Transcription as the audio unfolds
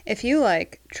If you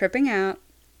like tripping out,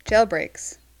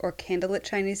 jailbreaks, or candlelit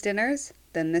Chinese dinners,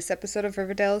 then this episode of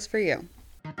Riverdale is for you.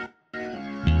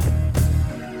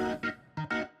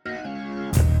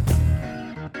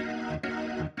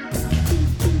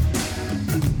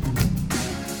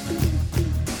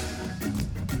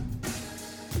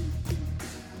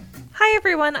 Hi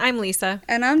everyone, I'm Lisa.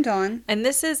 And I'm Dawn. And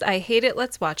this is I Hate It,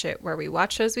 Let's Watch It, where we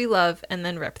watch shows we love and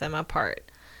then rip them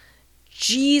apart.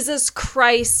 Jesus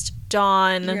Christ,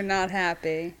 Dawn. You're not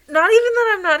happy. Not even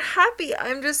that I'm not happy.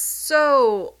 I'm just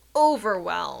so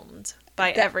overwhelmed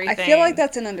by everything. I feel like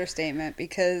that's an understatement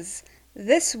because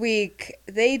this week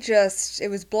it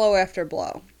was blow after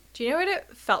blow. Do you know what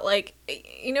it felt like?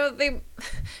 You know,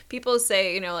 people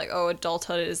say, like, oh,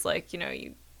 adulthood is like,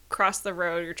 you cross the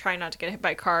road, you're trying not to get hit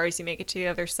by cars, you make it to the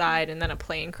other side, and then a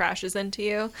plane crashes into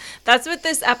you. That's what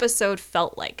this episode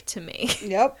felt like to me.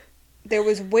 Yep. There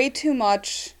was way too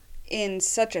much in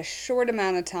such a short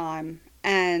amount of time,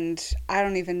 and I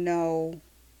don't even know.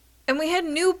 And we had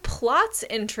new plots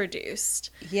introduced.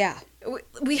 Yeah.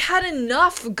 We had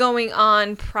enough going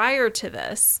on prior to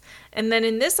this. And then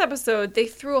in this episode, they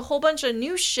threw a whole bunch of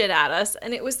new shit at us,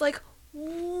 and it was like,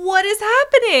 what is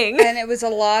happening? And it was a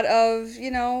lot of,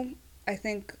 I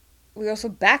think we also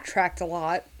backtracked a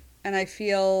lot, and I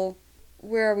feel,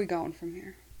 where are we going from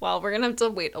here? Well, we're going to have to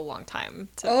wait a long time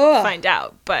to find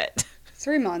out, but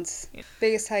 3 months. Yeah.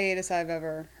 Biggest hiatus I've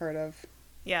ever heard of.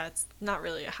 Yeah, it's not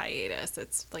really a hiatus.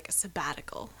 It's like a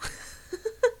sabbatical.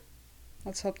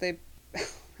 Let's hope they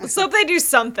do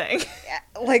something.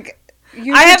 Like, use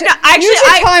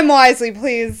your time wisely,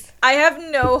 please. I have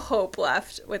no hope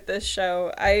left with this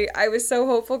show. I was so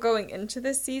hopeful going into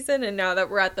this season, and now that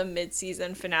we're at the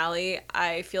mid-season finale,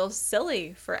 I feel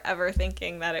silly for ever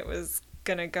thinking that it was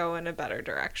gonna go in a better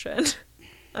direction.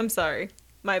 I'm sorry.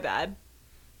 My bad.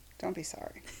 Don't be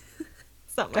sorry.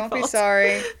 It's not my fault. Don't be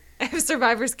sorry. I have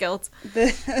survivor's guilt.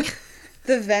 The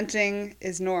venting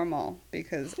is normal,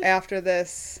 because after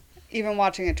this, even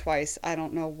watching it twice, I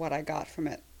don't know what I got from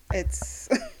it.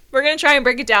 We're going to try and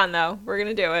break it down, though. We're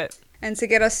going to do it. And to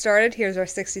get us started, here's our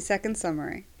 60-second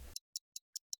summary.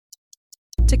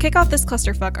 To kick off this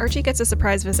clusterfuck, Archie gets a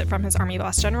surprise visit from his army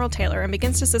boss, General Taylor, and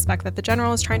begins to suspect that the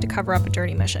general is trying to cover up a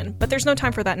dirty mission. But there's no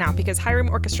time for that now, because Hiram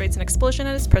orchestrates an explosion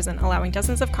at his prison, allowing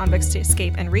dozens of convicts to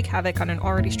escape and wreak havoc on an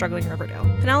already struggling Riverdale.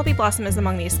 Penelope Blossom is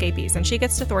among the escapees, and she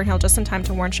gets to Thornhill just in time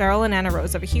to warn Cheryl and Anna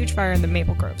Rose of a huge fire in the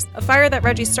Maple Groves. A fire that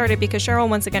Reggie started because Cheryl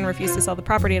once again refused to sell the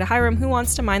property to Hiram, who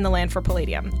wants to mine the land for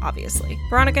palladium, obviously.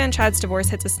 Veronica and Chad's divorce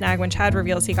hits a snag when Chad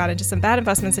reveals he got into some bad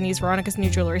investments and used Veronica's new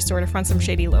jewelry store to front some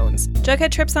shady loans.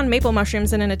 Jughead trips on maple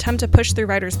mushrooms in an attempt to push through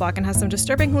writer's block and has some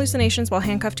disturbing hallucinations while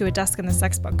handcuffed to a desk in the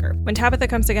sex bunker. When Tabitha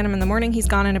comes to get him in the morning, he's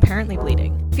gone and apparently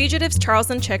bleeding. Fugitives Charles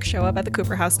and Chick show up at the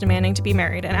Cooper house demanding to be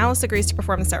married, and Alice agrees to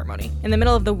perform the ceremony. In the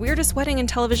middle of the weirdest wedding in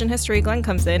television history, Glenn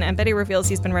comes in, and Betty reveals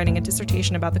he's been writing a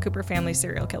dissertation about the Cooper family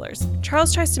serial killers.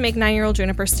 Charles tries to make 9-year-old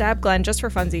Juniper stab Glenn just for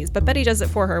funsies, but Betty does it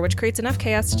for her, which creates enough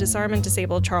chaos to disarm and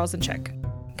disable Charles and Chick.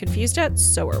 Confused yet?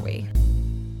 So are we.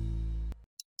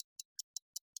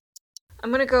 I'm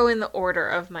going to go in the order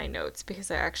of my notes because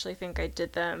I actually think I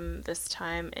did them this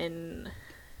time in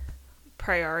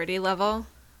priority level.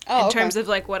 In terms of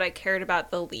like what I cared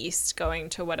about the least going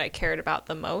to what I cared about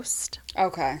the most.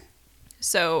 Okay.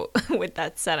 So with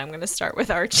that said, I'm going to start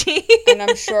with Archie. And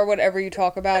I'm sure whatever you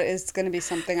talk about is going to be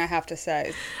something I have to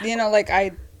say.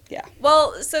 Yeah.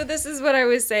 Well, so this is what I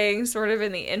was saying sort of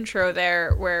in the intro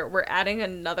there, where we're adding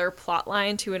another plot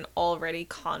line to an already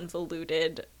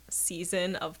convoluted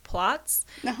season of plots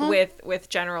with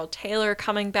General Taylor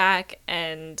coming back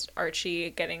and Archie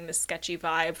getting the sketchy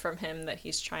vibe from him that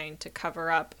he's trying to cover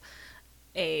up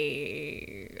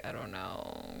a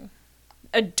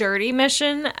dirty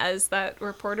mission, as that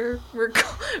reporter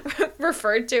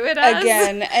referred to it as.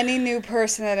 Again, any new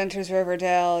person that enters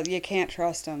Riverdale, you can't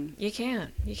trust him. You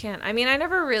can't. I mean, I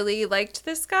never really liked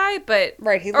this guy, but...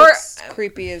 Right, he looks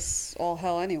creepy as all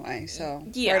hell anyway, so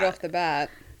yeah. Right off the bat.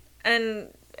 And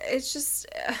it's just,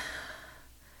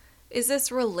 is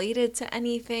this related to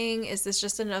anything? Is this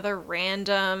just another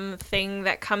random thing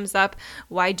that comes up?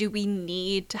 Why do we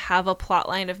need to have a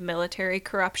plotline of military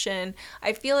corruption?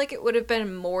 I feel like it would have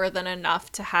been more than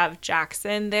enough to have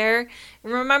Jackson there.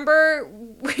 Remember,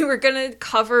 we were going to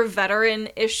cover veteran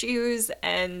issues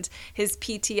and his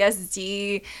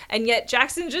PTSD, and yet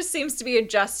Jackson just seems to be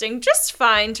adjusting just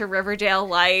fine to Riverdale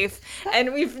life,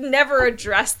 and we've never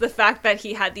addressed the fact that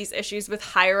he had these issues with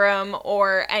Hiram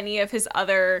or any of his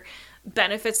other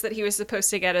benefits that he was supposed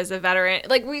to get as a veteran.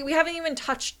 Like, we haven't even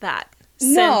touched that.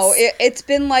 No, it's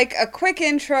been like a quick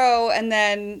intro, and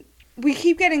then we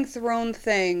keep getting thrown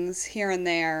things here and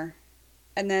there,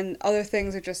 and then other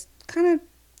things are just kind of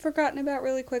forgotten about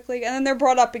really quickly, and then they're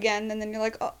brought up again, and then you're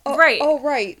like,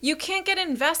 right. You can't get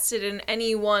invested in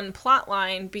any one plot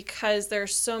line because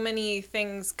there's so many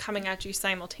things coming at you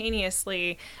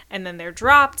simultaneously, and then they're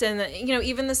dropped, and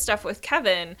even the stuff with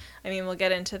Kevin. I mean, we'll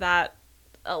get into that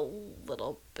a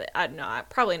little bit. I don't know,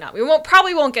 probably not. We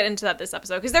probably won't get into that this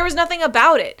episode because there was nothing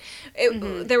about it.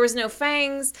 There was no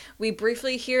Fangs. We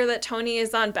briefly hear that Tony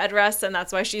is on bed rest, and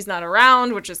that's why she's not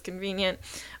around, which is convenient.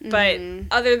 But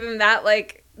other than that,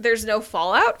 like, there's no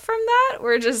fallout from that.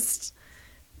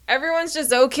 Everyone's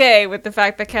just okay with the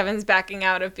fact that Kevin's backing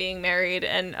out of being married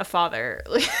and a father.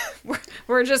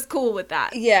 We're just cool with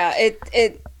that. Yeah,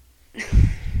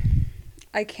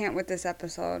 I can't with this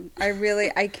episode.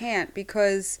 I can't,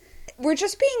 because we're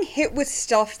just being hit with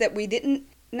stuff that we didn't,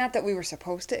 not that we were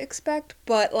supposed to expect,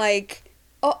 but like,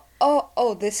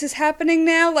 this is happening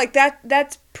now? Like,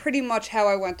 that's pretty much how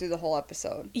I went through the whole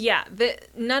episode. Yeah,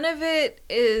 none of it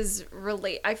is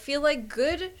I feel like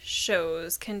good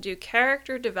shows can do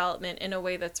character development in a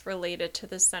way that's related to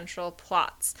the central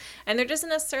plots. And there doesn't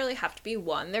necessarily have to be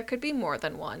one. There could be more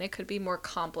than one. It could be more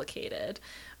complicated.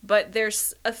 But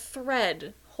there's a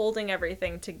thread holding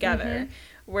everything together.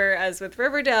 Whereas with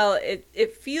Riverdale,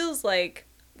 it feels like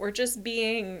we're just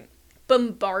being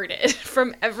bombarded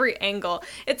from every angle.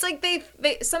 It's like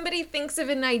somebody thinks of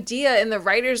an idea in the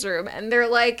writer's room and they're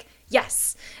like,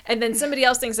 yes. And then somebody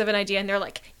else thinks of an idea and they're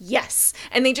like, yes.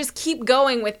 And they just keep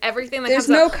going with everything that There's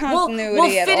comes no up. continuity We'll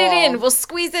fit at it all. in. We'll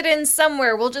squeeze it in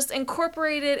somewhere. We'll just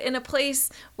incorporate it in a place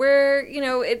where,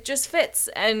 it just fits.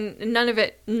 And none of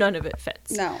it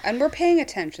fits. No, and we're paying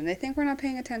attention. They think we're not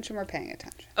paying attention. We're paying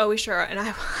attention. Oh, we sure are. And I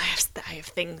have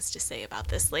things to say about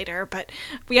this later, but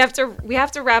we have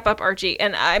to wrap up Archie.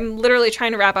 And I'm literally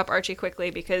trying to wrap up Archie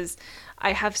quickly because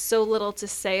I have so little to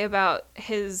say about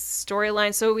his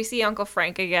storyline. So we see Uncle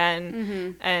Frank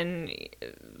again, and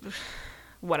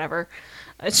whatever.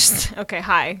 It's just, okay,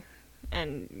 hi.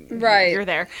 And you're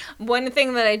there. One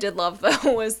thing that I did love,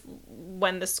 though, was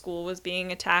when the school was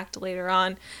being attacked later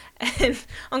on, and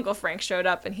Uncle Frank showed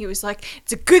up, and he was like,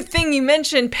 it's a good thing you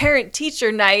mentioned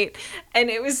parent-teacher night. And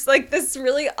it was like this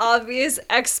really obvious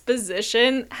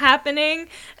exposition happening.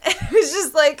 And it was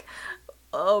just like,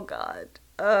 oh, God.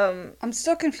 I'm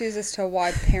still confused as to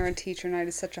why parent-teacher night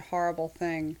is such a horrible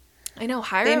thing. I know,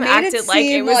 Hiram acted like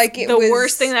it was the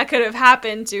worst thing that could have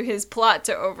happened to his plot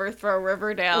to overthrow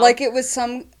Riverdale. Like it was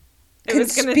some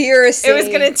conspiracy. It was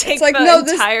going to take the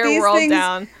entire world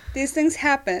down. These things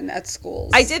happen at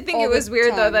schools. I did think it was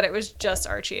weird, though, that it was just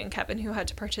Archie and Kevin who had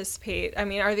to participate. I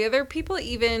mean, are the other people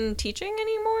even teaching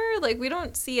anymore? Like, we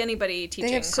don't see anybody teaching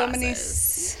They have so classes. many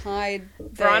side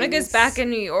Veronica's things. back in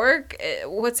New York.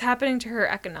 What's happening to her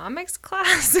economics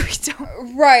class? We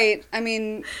don't... Right. I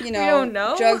mean, we don't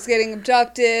know. Jug's getting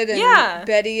abducted, and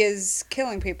Betty is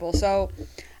killing people. So,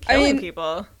 Killing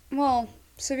people? Well,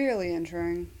 severely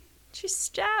injuring. She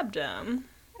stabbed him.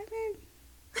 I mean...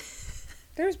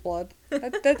 There's blood.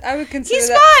 That I would consider He's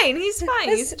that... fine. He's fine.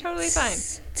 He's totally fine.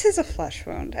 Tis a flesh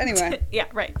wound. Anyway. Yeah,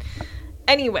 right.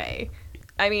 Anyway,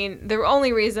 I mean, the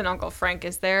only reason Uncle Frank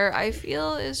is there, I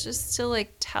feel, is just to,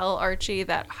 like, tell Archie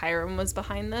that Hiram was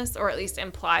behind this, or at least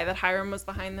imply that Hiram was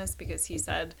behind this, because he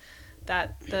said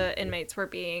that the inmates were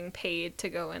being paid to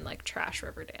go and, like, trash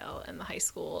Riverdale and the high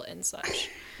school and such.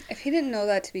 If he didn't know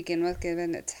that to begin with,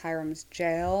 given it's Hiram's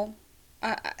jail...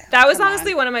 that was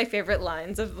honestly one of my favorite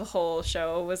lines of the whole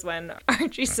show, was when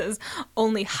Archie says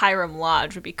only Hiram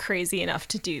Lodge would be crazy enough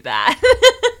to do that.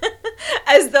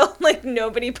 As though, like,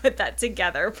 nobody put that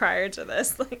together prior to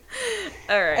this. Like,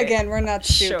 all right. Again, we're not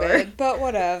stupid, but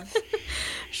whatever.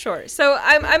 Sure. So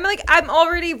I'm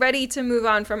already ready to move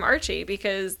on from Archie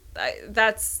because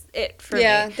that's it for me.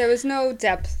 Yeah, there was no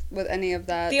depth with any of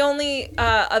that. The only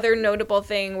other notable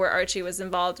thing where Archie was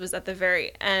involved was at the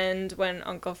very end when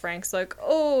Uncle Frank's like,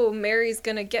 oh, Mary's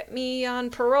gonna get me on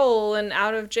parole and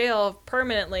out of jail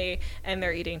permanently, and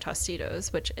they're eating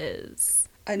Tostitos, which is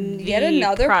yet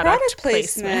another product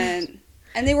placement.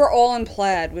 And they were all in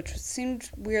plaid, which seemed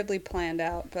weirdly planned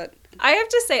out, but... I have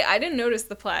to say, I didn't notice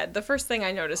the plaid. The first thing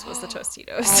I noticed was the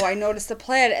Tostitos. Oh, I noticed the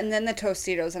plaid and then the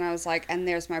Tostitos, and I was like, and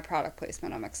there's my product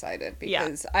placement. I'm excited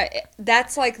because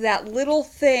that's like that little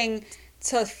thing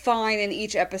to find in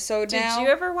each episode now. Did you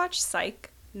ever watch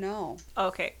Psych? No.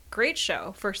 Okay, great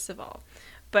show, first of all.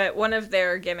 But one of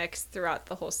their gimmicks throughout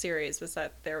the whole series was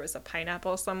that there was a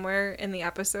pineapple somewhere in the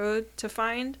episode to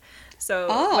find.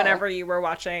 So whenever you were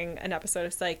watching an episode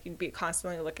of Psych, you'd be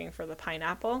constantly looking for the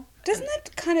pineapple. Doesn't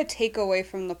that kind of take away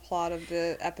from the plot of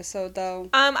the episode, though?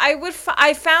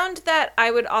 I found that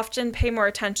I would often pay more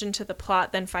attention to the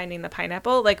plot than finding the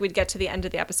pineapple. Like, we'd get to the end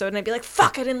of the episode, and I'd be like,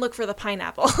 fuck, I didn't look for the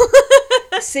pineapple.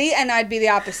 See, and I'd be the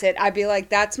opposite. I'd be like,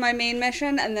 that's my main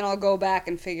mission, and then I'll go back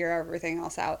and figure everything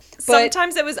else out. But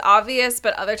sometimes it was obvious,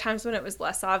 but other times when it was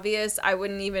less obvious, it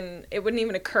wouldn't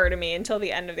even occur to me until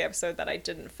the end of the episode that I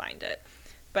didn't find it.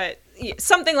 But yeah,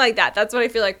 something like that. That's what I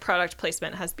feel like product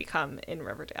placement has become in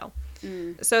Riverdale.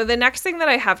 So the next thing that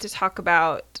I have to talk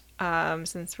about,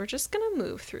 since we're just going to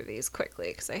move through these quickly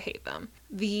because I hate them.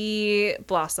 The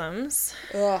Blossoms.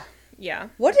 Ugh. Yeah.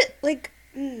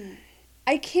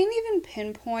 I can't even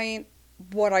pinpoint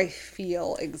what I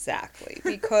feel exactly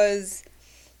because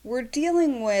we're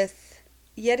dealing with,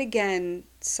 yet again,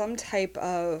 some type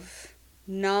of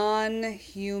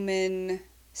non-human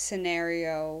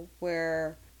scenario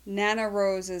where Nana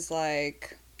Rose is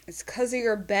like, it's because of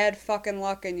your bad fucking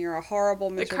luck and you're a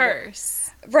horrible, miserable... The curse.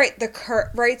 Right, the curse.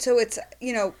 Right, so it's,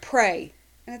 pray.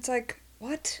 And it's like,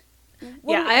 what?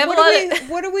 Yeah, I have a lot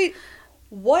of...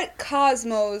 What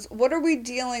cosmos, what are we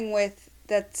dealing with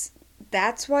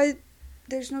that's why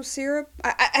there's no syrup?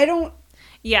 I don't...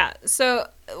 Yeah, so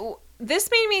this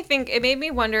made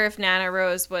me wonder if Nana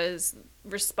Rose was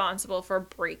responsible for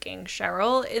breaking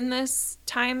Cheryl in this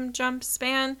time jump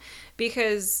span,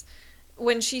 because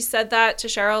when she said that to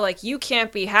Cheryl, like, you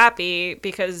can't be happy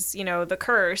because, the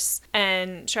curse,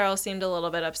 and Cheryl seemed a little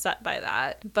bit upset by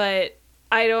that. But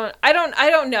I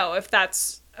don't know if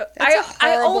that's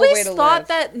I always thought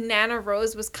that Nana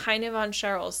Rose was kind of on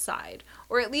Cheryl's side,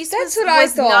 or at least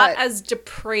was not as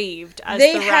depraved as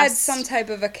they the rest. had some type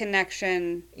of a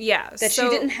connection, that she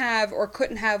didn't have or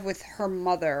couldn't have with her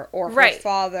mother or her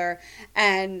father,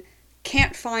 and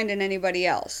can't find in anybody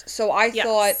else. So I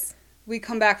thought, we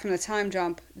come back from the time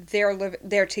jump,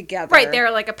 they're together, right? They're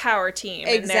like a power team,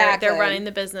 exactly. And they're running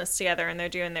the business together, and they're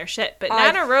doing their shit. But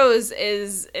Nana Rose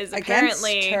is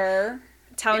apparently her.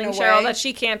 Telling Cheryl that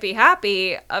she can't be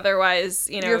happy, otherwise,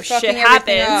 shit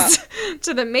happens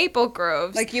to the Maple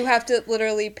Groves. Like, you have to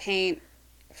literally paint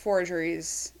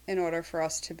forgeries in order for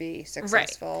us to be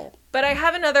successful. Right. But I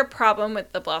have another problem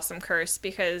with the Blossom Curse,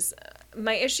 because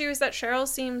my issue is that Cheryl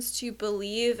seems to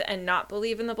believe and not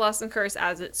believe in the Blossom Curse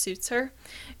as it suits her.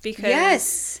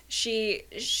 Because she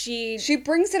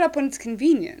brings it up when it's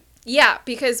convenient. Yeah,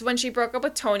 because when she broke up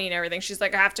with Tony and everything, she's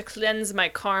like, I have to cleanse my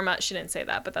karma. She didn't say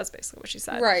that, but that's basically what she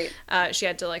said. Right. She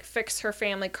had to, fix her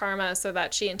family karma so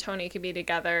that she and Tony could be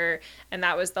together, and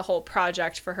that was the whole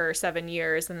project for her 7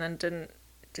 years, and then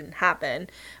didn't happen.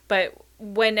 But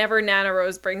whenever Nana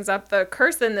Rose brings up the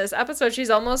curse in this episode, she's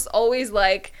almost always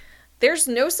like, there's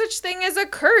no such thing as a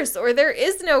curse, or there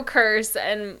is no curse,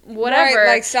 and whatever.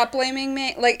 Right, stop blaming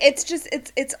me.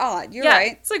 It's odd. You're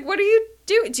right. It's like, what do you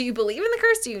do? Do you believe in the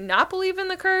curse? Do you not believe in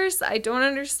the curse? I don't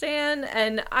understand,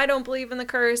 and I don't believe in the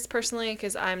curse, personally,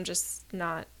 because I'm just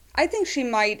not... I think she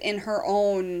might in her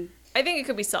own... I think it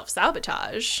could be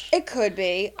self-sabotage. It could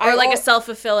be. Or a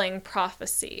self-fulfilling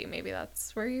prophecy. Maybe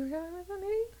that's where you're going with that,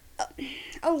 maybe?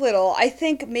 A little. I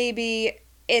think maybe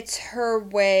it's her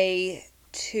way...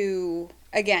 to,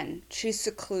 again, she's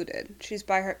secluded.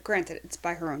 Granted, it's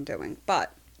by her own doing,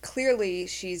 but clearly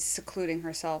she's secluding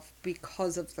herself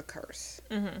because of the curse.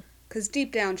 Because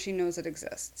deep down she knows it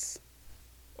exists.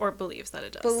 Or believes that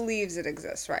it does. Believes it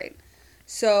exists, right.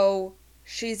 So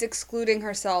she's excluding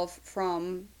herself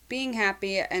from being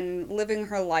happy and living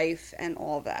her life and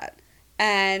all that.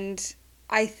 And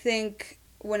I think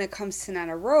when it comes to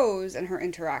Nana Rose and her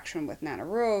interaction with Nana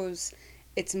Rose,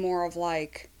 it's more of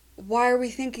like, why are we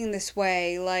thinking this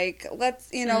way? Let's,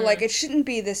 it shouldn't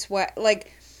be this way.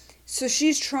 So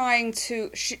she's trying to,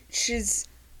 she's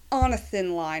on a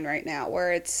thin line right now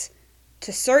where it's,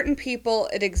 to certain people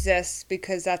it exists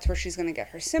because that's where she's going to get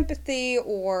her sympathy,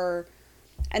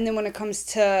 and then when it comes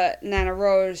to Nana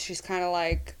Rose, she's kind of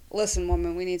like, listen,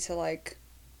 woman, we need to,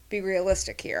 be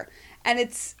realistic here. And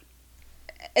it's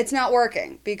not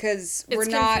working because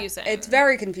confusing. It's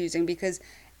very confusing because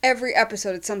every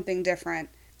episode it's something different.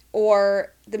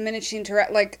 Or the minute she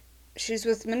she's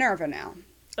with Minerva now.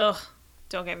 Ugh,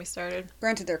 don't get me started.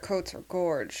 Granted, their coats are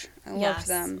gorge. I loved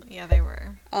them. Yeah, they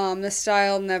were. The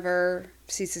style never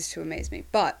ceases to amaze me.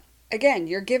 But, again,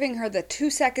 you're giving her the 2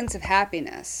 seconds of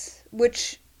happiness,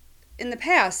 which, in the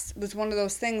past, was one of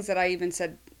those things that I even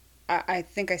said, I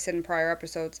think I said in prior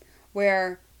episodes,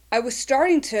 where I was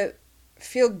starting to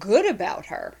feel good about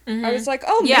her. Mm-hmm. I was like,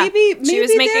 maybe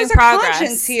there's a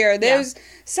conscience here. There's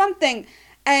something...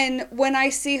 And when I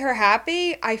see her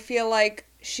happy, I feel like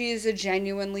she's a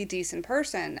genuinely decent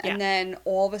person. Yeah. And then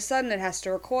all of a sudden it has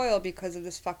to recoil because of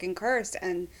this fucking curse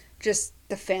and just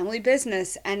the family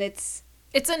business. And it's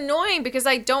annoying because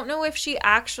I don't know if she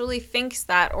actually thinks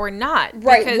that or not.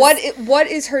 right. What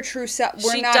is her true self?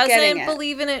 We're not getting it. She doesn't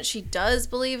believe in it. She does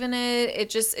believe in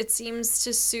it. It seems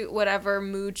to suit whatever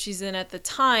mood she's in at the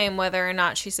time, whether or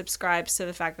not she subscribes to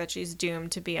the fact that she's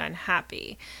doomed to be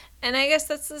unhappy. And I guess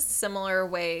that's a similar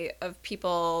way of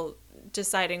people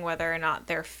deciding whether or not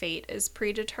their fate is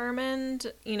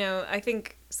predetermined. You know, I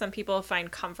think some people find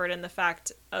comfort in the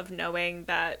fact of knowing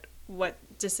that what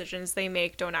decisions they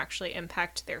make don't actually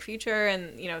impact their future,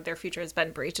 and, you know, their future has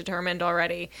been predetermined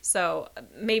already. So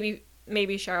maybe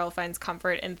Cheryl finds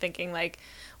comfort in thinking like,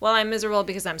 well, I'm miserable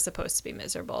because I'm supposed to be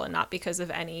miserable and not because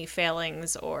of any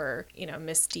failings or, you know,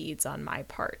 misdeeds on my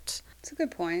part. That's a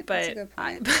good point. But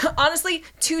honestly,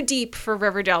 too deep for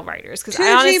Riverdale writers, because Too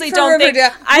I honestly deep for don't think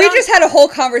Riverdale. We just had a whole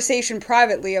conversation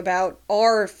privately about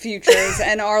our futures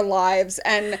and our lives,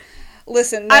 and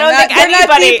listen, they're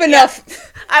not deep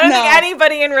enough. I don't think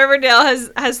anybody in Riverdale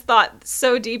has thought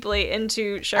so deeply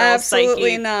into Cheryl's psyche.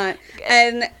 Absolutely not.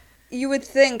 And you would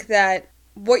think that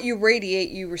what you radiate,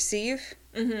 you receive.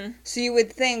 Mm-hmm. So you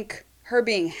would think her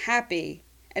being happy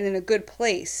and in a good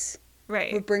place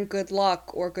would bring good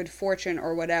luck or good fortune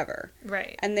or whatever.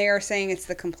 Right. And they are saying it's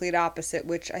the complete opposite,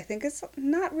 which I think is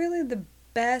not really the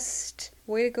best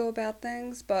way to go about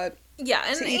things, but yeah,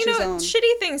 and you know,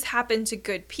 shitty things happen to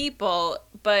good people,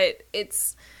 but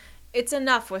it's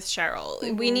enough with Cheryl.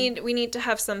 Mm-hmm. We need to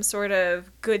have some sort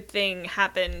of good thing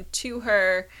happen to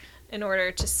her in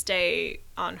order to stay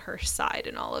on her side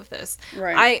in all of this.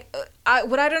 Right. I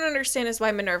what I don't understand is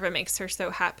why Minerva makes her so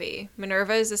happy.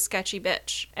 Minerva is a sketchy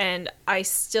bitch, and I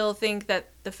still think that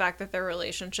the fact that their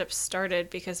relationship started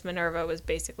because Minerva was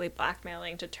basically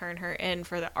blackmailing to turn her in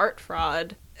for the art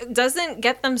fraud doesn't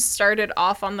get them started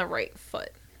off on the right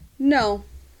foot. No,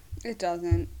 it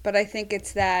doesn't. But I think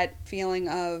it's that feeling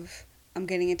of, I'm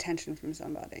getting attention from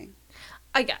somebody.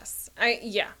 I guess.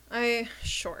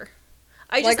 Sure.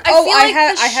 I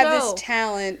have this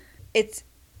talent. It's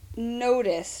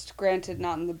noticed, granted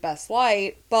not in the best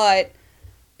light, but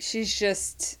she's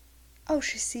just,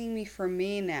 she's seeing me for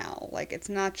me now. Like, it's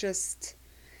not just,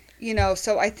 you know,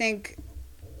 so I think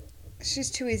she's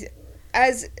too easy,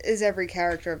 as is every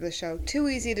character of the show, too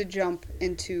easy to jump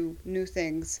into new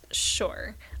things.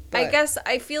 Sure. But I guess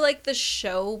I feel like the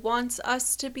show wants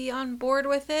us to be on board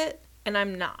with it, and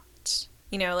I'm not.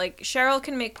 You know, like, Cheryl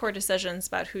can make poor decisions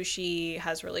about who she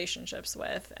has relationships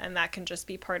with, and that can just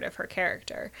be part of her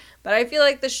character. But I feel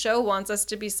like the show wants us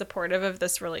to be supportive of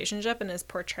this relationship and is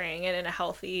portraying it in a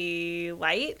healthy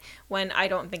light, when I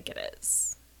don't think it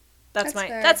is. That's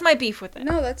my beef with it.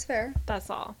 No, that's fair. That's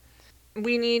all.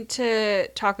 We need to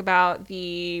talk about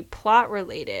the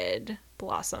plot-related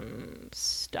Blossom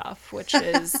stuff, which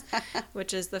is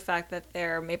the fact that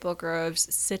their maple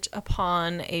groves sit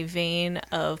upon a vein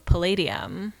of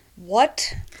palladium.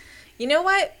 What? You know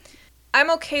what?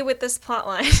 I'm okay with this plot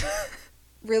line.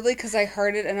 Really? Because I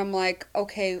heard it and I'm like,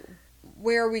 okay,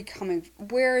 where are we coming?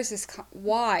 Where is this?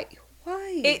 Why?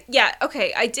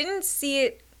 Okay. I didn't see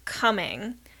it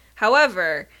coming.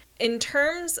 However, in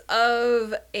terms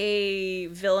of a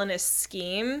villainous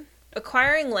scheme,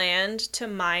 acquiring land to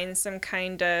mine some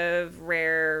kind of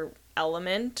rare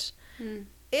element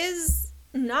is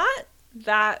not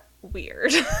that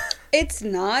weird. It's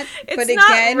not. It's but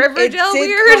not again, Riverdale it did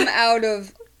weird. come out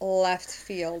of left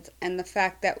field, and the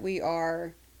fact that we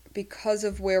are, because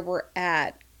of where we're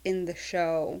at in the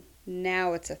show,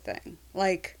 now it's a thing.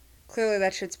 Like, clearly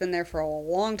that shit's been there for a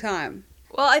long time.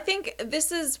 Well, I think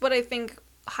this is what I think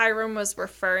Hiram was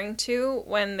referring to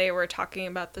when they were talking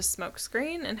about the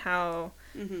smokescreen and how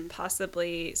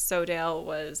possibly Sodale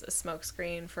was a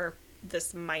smokescreen for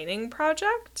this mining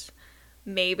project.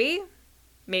 Maybe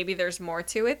there's more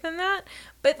to it than that.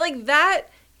 But, like, that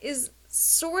is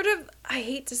sort of, I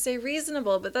hate to say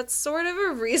reasonable, but that's sort of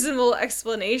a reasonable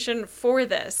explanation for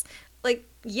this. Like,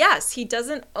 yes, he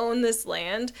doesn't own this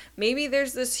land. Maybe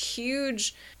there's this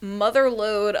huge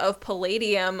motherlode of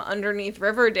palladium underneath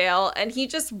Riverdale, and he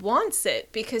just wants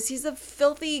it because he's a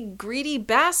filthy, greedy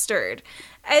bastard.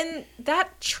 And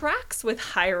that tracks with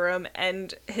Hiram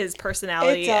and his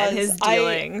personality and his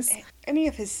dealings. Any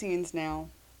of his scenes now.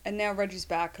 And now Reggie's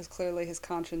back because clearly his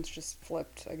conscience just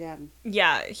flipped again.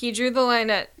 Yeah, he drew the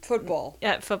line at football.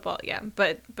 At football, yeah.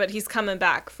 But he's coming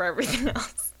back for everything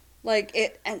else. Like,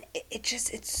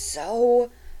 it's so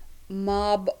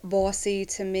mob bossy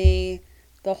to me.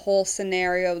 The whole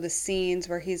scenario, the scenes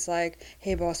where he's like,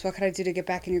 hey boss, what can I do to get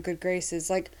back in your good graces?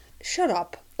 Like, shut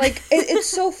up. Like, it's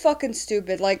so fucking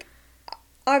stupid. Like,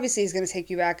 obviously he's going to take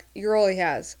you back. You're all he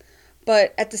has.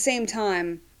 But at the same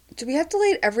time, do we have to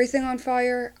light everything on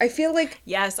fire? I feel like...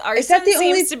 Yes, arson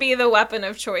seems to be the weapon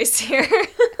of choice here.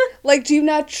 Like, do you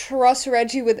not trust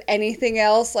Reggie with anything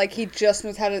else? Like, he just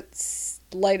knows how to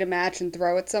light a match and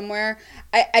throw it somewhere?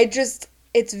 I just...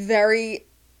 It's very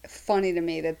funny to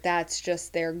me that that's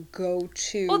just their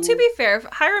go-to. Well, to be fair,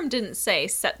 Hiram didn't say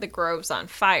set the groves on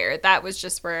fire. That was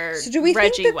just where Reggie went. So do we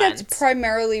think that that's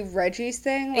primarily Reggie's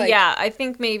thing? Like, yeah, I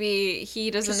think maybe he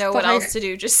doesn't know what else to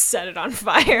do. Just set it on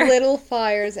fire. Little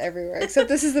fires everywhere. Except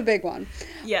this is the big one.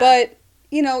 Yeah. But,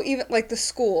 you know, even like the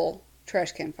school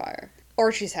trash can fire.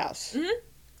 Archie's house. Mm-hmm.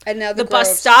 And now the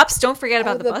bus stops. Don't forget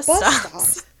about the bus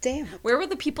stops. Damn it. Where would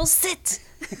the people sit?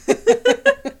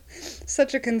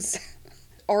 Such a concern.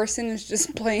 Arson is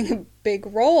just playing a big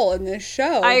role in this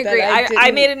show. I agree.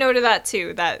 I made a note of that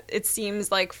too, that it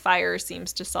seems like fire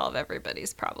seems to solve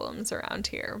everybody's problems around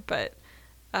here. But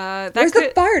where's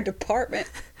the fire department?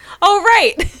 Oh,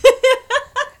 right.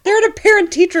 They're at a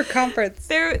parent-teacher conference.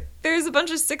 There's a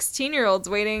bunch of 16-year-olds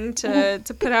waiting to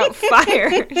put out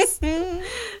fires.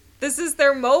 This is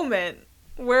their moment.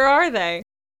 Where are they?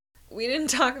 We didn't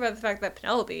talk about the fact that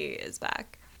Penelope is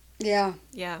back. Yeah.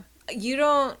 Yeah. You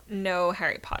don't know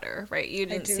Harry Potter, right? You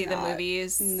didn't see the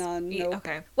movies? None, nope.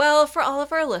 Okay. Well, for all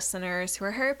of our listeners who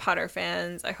are Harry Potter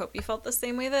fans, I hope you felt the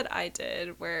same way that I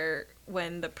did, where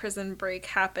when the prison break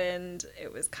happened,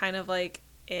 it was kind of like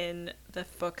in the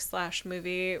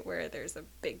book/movie where there's a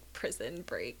big prison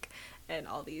break and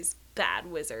all these bad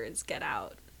wizards get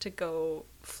out to go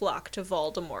flock to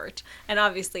Voldemort. And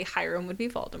obviously Hiram would be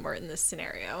Voldemort in this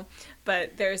scenario.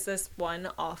 But there's this one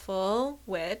awful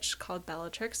witch called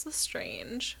Bellatrix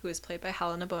Lestrange, who is played by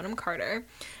Helena Bonham Carter.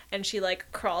 And she,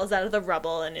 like, crawls out of the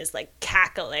rubble and is, like,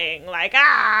 cackling, like,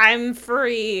 I'm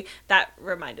free. That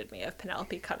reminded me of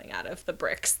Penelope coming out of the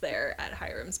bricks there at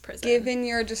Hiram's prison. Given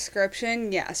your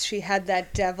description, yes, she had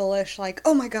that devilish, like,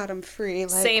 oh my god, I'm free.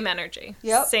 Like, same energy.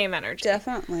 Yep. Same energy.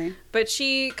 Definitely. But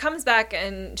she comes back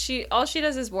and all she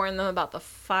does is warn them about the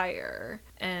fire.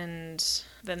 And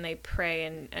then they pray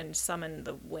and summon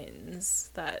the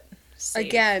winds that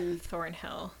save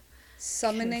Thornhill.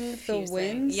 Summoning the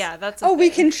winds? Yeah, that's we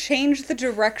can change the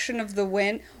direction of the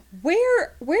wind.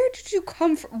 Where did you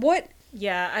come from? What?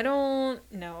 Yeah, I don't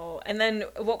know. And then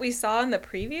what we saw in the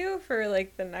preview for,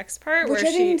 like, the next part, which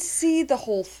I didn't see the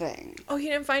whole thing. Oh, you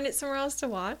didn't find it somewhere else to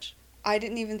watch? I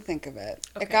didn't even think of it.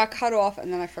 Okay. It got cut off,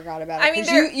 and then I forgot about it. I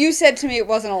mean, you said to me it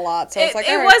wasn't a lot, so it's like,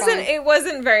 it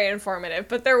wasn't very informative,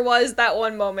 but there was that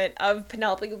one moment of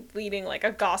Penelope leading, like,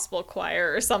 a gospel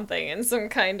choir or something in some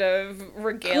kind of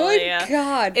regalia. Good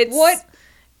God!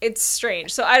 It's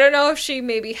strange. So I don't know if she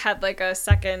maybe had, like, a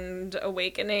second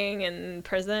awakening in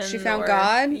prison. She found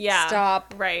God? Yeah.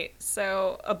 Stop. Right.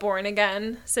 So a born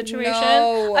again situation.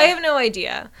 No. I have no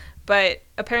idea. But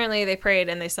apparently they prayed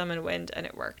and they summoned wind and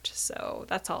it worked. So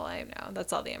that's all I know.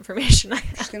 That's all the information I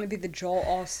have. She's going to be the Joel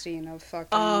Osteen of fucking...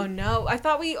 Oh, no. I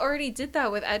thought we already did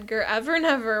that with Edgar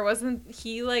Evernever. Wasn't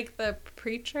he, like, the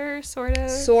preacher, sort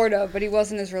of? Sort of, but he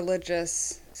wasn't as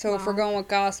religious. So if we're going with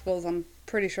Gospels, I'm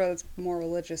pretty sure that's more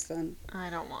religious than...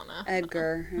 I don't want to.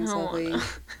 Edgar. His lovely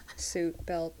suit,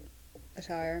 belt,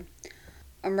 attire.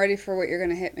 I'm ready for what you're going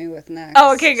to hit me with next.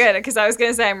 Oh, okay, good. Because I was going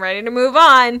to say I'm ready to move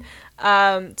on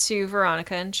to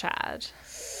Veronica and Chad.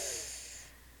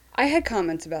 I had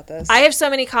comments about this. I have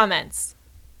so many comments.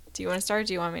 Do you want to start or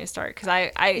do you want me to start?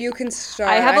 Because You can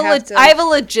start. I have a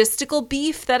logistical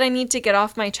beef that I need to get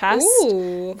off my chest.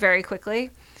 Ooh. Very quickly.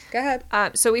 Go ahead.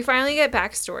 So we finally get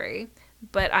backstory,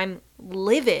 but I'm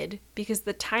livid because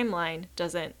the timeline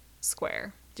doesn't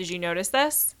square. Did you notice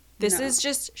this? This is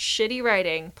just shitty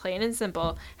writing, plain and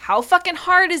simple. How fucking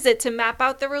hard is it to map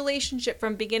out the relationship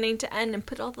from beginning to end and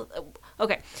put all the...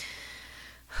 Okay.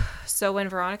 So when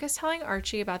Veronica's telling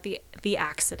Archie about the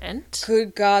accident...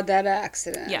 Good God, that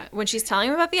accident. Yeah. When she's telling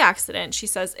him about the accident, she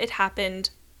says it happened,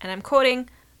 and I'm quoting,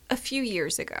 a few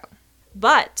years ago.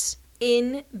 But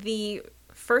in the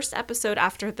first episode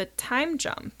after the time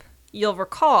jump, you'll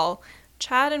recall,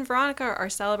 Chad and Veronica are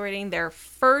celebrating their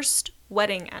first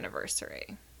wedding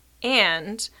anniversary.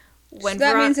 And when so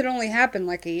that means it only happened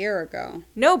like a year ago.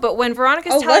 No, but when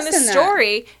Veronica's telling the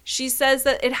story, she says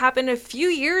that it happened a few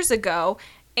years ago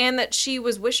and that she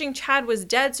was wishing Chad was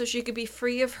dead so she could be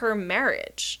free of her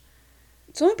marriage.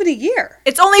 It's only been a year.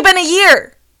 It's only been a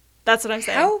year. That's what I'm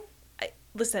saying. How?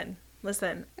 Listen.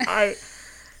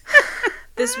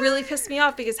 This really pissed me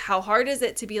off because how hard is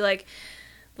it to be like,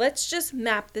 let's just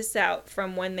map this out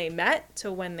from when they met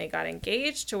to when they got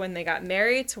engaged to when they got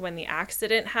married to when the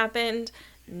accident happened.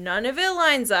 None of it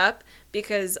lines up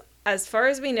because as far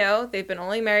as we know, they've been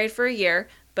only married for a year.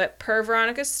 But per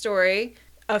Veronica's story,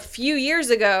 a few years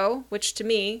ago, which to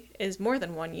me is more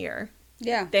than 1 year,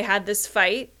 Yeah. they had this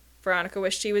fight. Veronica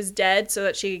wished he was dead so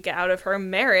that she could get out of her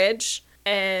marriage,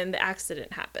 and the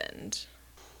accident happened.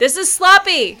 This is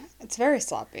sloppy! It's very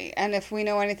sloppy. And if we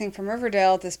know anything from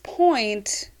Riverdale at this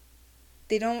point,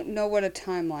 they don't know what a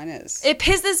timeline is. It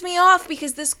pisses me off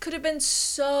because this could have been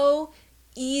so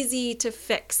easy to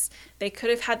fix. They could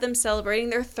have had them celebrating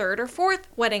their 3rd or 4th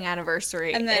wedding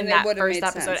anniversary in that first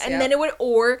episode. And then it would,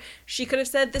 or she could have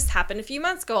said this happened a few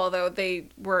months ago, although they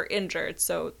were injured,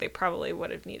 so they probably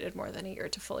would have needed more than a year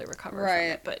to fully recover from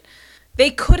it. But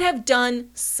they could have done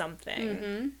something.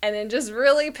 Mm-hmm. And it just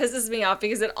really pisses me off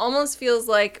because it almost feels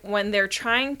like when they're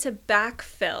trying to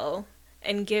backfill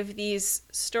and give these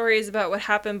stories about what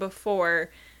happened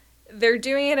before, they're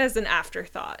doing it as an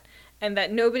afterthought. And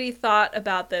that nobody thought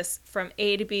about this from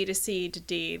A to B to C to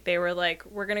D. They were like,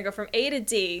 we're going to go from A to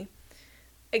D.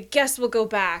 I guess we'll go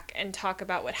back and talk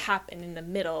about what happened in the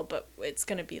middle, but it's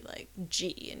going to be like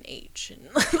G and H and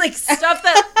like stuff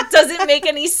that doesn't make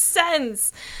any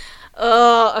sense.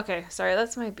 Oh, okay. Sorry,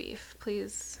 that's my beef.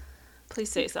 Please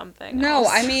say something. No, else.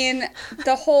 I mean,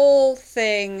 the whole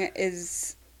thing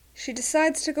is she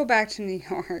decides to go back to New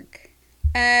York.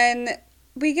 And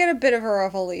we get a bit of a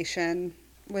revelation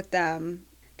with them.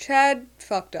 Chad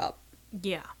fucked up.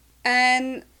 Yeah.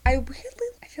 And I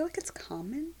feel like it's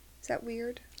common. Is that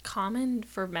weird? Common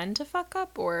for men to fuck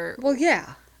up, or? Well,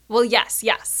 yeah. Well, yes.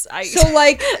 So,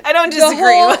 like, I don't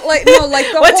disagree.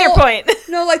 What's your point?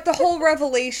 No, like, the whole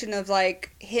revelation of,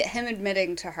 like, him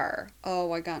admitting to her,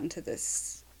 oh, I got into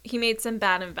this. He made some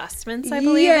bad investments, I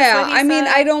believe. Yeah, I mean,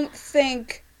 I don't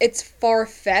think it's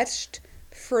far-fetched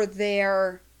for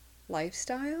their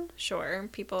lifestyle. Sure,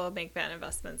 people make bad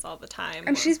investments all the time.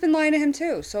 And she's been lying to him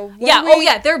too, so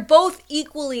yeah, they're both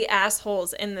equally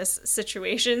assholes in this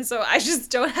situation, so I just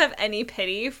don't have any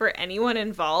pity for anyone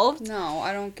involved. No,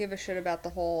 I don't give a shit about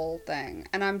the whole thing.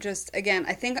 And I'm just, again,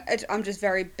 I'm just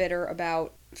very bitter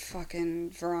about fucking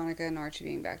Veronica and Archie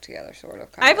being back together, sort of.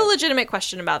 I have a legitimate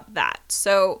question about that.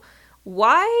 So,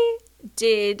 why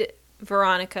did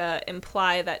Veronica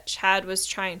imply that Chad was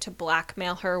trying to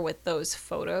blackmail her with those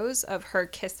photos of her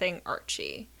kissing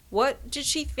Archie? What did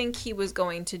she think he was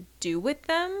going to do with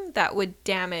them that would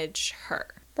damage her?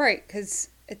 Right, because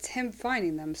it's him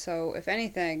finding them, so if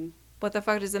anything... What the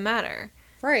fuck does it matter?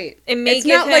 Right. It's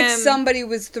not like somebody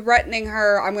was threatening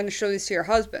her, I'm going to show this to your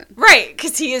husband. Right,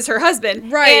 because he is her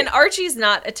husband. Right. And Archie's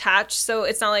not attached, so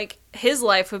it's not like his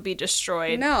life would be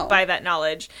destroyed by that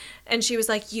knowledge. And she was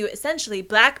like, you essentially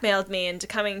blackmailed me into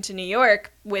coming to New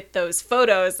York with those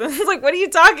photos. And I was like, what are you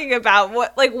talking about?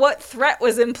 What threat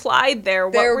was implied there?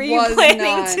 What were you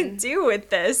planning to do with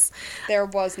this? There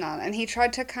was none. And he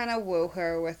tried to kind of woo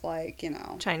her with, like, you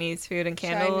know... Chinese food and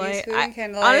candlelight.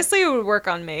 Honestly, it would work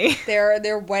on me.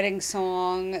 Their wedding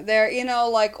song. Their, you know,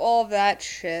 like, all that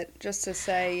shit. Just to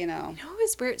say, you know... You know, it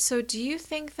was weird. So do you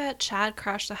think that Chad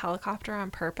crashed the helicopter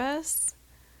on purpose?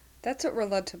 That's what we're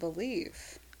led to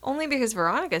believe. Only because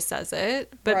Veronica says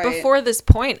it. But right. Before this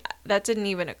point, that didn't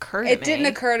even occur to me. It didn't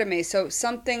occur to me. So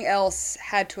something else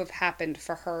had to have happened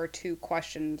for her to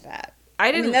question that.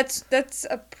 I mean, that's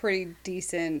a pretty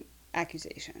decent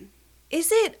accusation.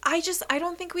 Is it? I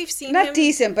don't think we've seen Not him...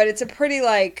 decent, but it's a pretty,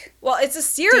 like... Well, it's a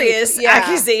serious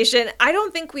accusation. I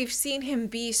don't think we've seen him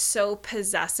be so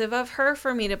possessive of her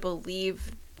for me to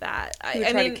believe that. He would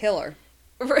try to kill her.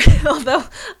 Although,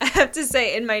 I have to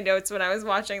say, in my notes when I was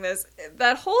watching this,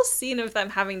 that whole scene of them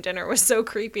having dinner was so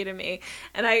creepy to me.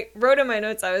 And I wrote in my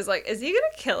notes, I was like, is he gonna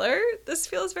kill her? This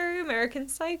feels very American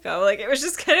Psycho. Like, it was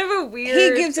just kind of a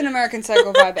weird... He gives an American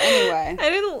Psycho vibe anyway.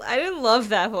 I didn't love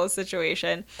that whole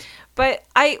situation. But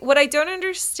what I don't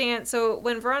understand, so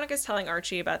when Veronica's telling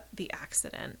Archie about the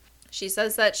accident, she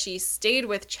says that she stayed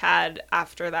with Chad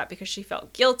after that because she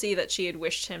felt guilty that she had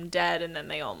wished him dead and then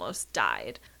they almost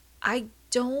died. I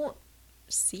don't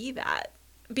see that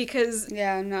because...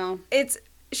 Yeah, no.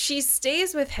 She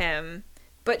stays with him,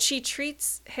 but she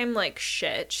treats him like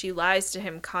shit. She lies to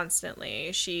him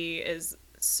constantly. She is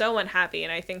so unhappy,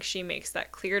 and I think she makes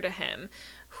that clear to him.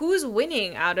 Who's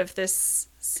winning out of this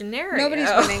scenario? Nobody's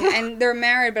winning, and they're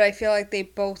married, but I feel like they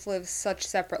both live such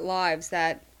separate lives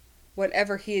that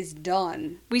whatever he has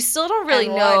done... We still don't really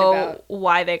know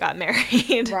why they got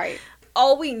married. Right.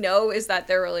 All we know is that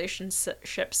their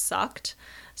relationship sucked.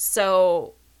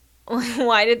 So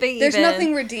why did they There's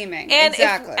nothing redeeming. And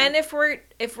exactly.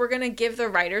 If we're going to give the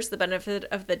writers the benefit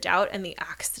of the doubt and the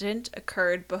accident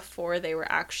occurred before they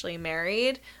were actually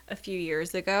married a few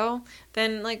years ago,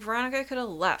 then like Veronica could have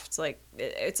left. Like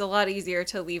it's a lot easier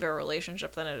to leave a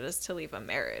relationship than it is to leave a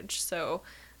marriage. So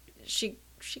she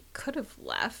could have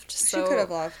left. She could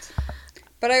have left.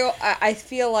 But I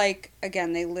feel like,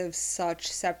 again, they live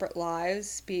such separate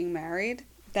lives being married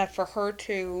that for her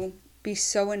to be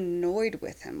so annoyed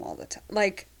with him all the time.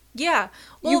 Like, yeah.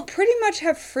 Well, you pretty much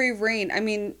have free reign. I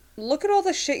mean, look at all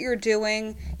the shit you're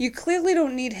doing. You clearly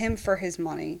don't need him for his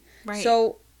money. right.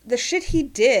 So, the shit he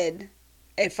did,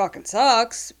 it fucking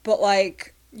sucks, but,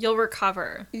 like... You'll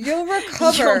recover. You'll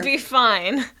recover. You'll be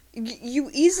fine. You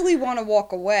easily want to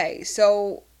walk away.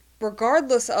 So,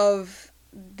 regardless of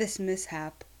this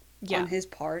mishap on his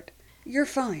part, you're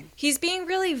fine. He's being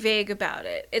really vague about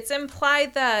it. It's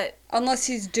implied that... Unless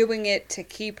he's doing it to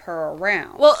keep her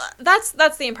around. Well, that's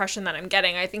the impression that I'm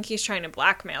getting. I think he's trying to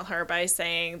blackmail her by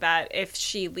saying that if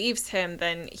she leaves him,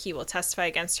 then he will testify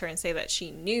against her and say that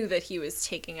she knew that he was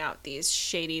taking out these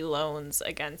shady loans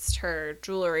against her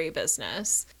jewelry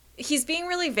business. He's being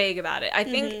really vague about it. I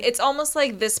think it's almost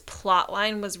like this plot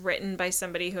line was written by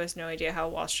somebody who has no idea how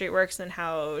Wall Street works and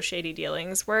how shady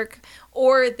dealings work,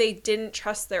 or they didn't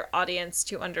trust their audience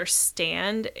to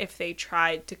understand if they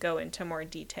tried to go into more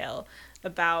detail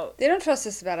about... They don't trust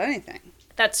us about anything.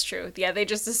 That's true. Yeah, they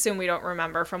just assume we don't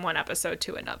remember from one episode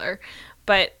to another.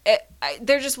 But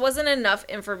there just wasn't enough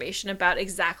information about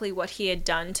exactly what he had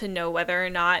done to know whether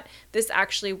or not this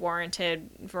actually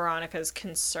warranted Veronica's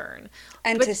concern.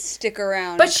 And to stick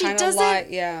around. But she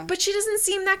doesn't. Yeah. But she doesn't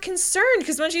seem that concerned,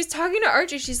 because when she's talking to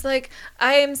Archie, she's like,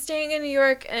 "I am staying in New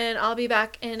York and I'll be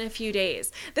back in a few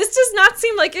days." This does not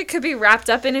seem like it could be wrapped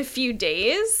up in a few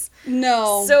days.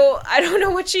 No. So I don't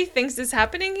know what she thinks is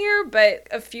happening here, but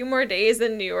a few more days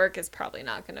in New York is probably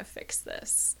not going to fix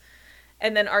this.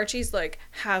 And then Archie's like,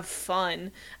 "Have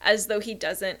fun," as though he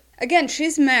doesn't... Again,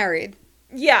 she's married.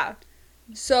 Yeah.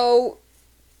 So,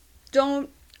 don't...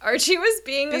 Archie was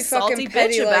being a salty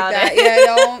petty bitch about like that. it. Yeah,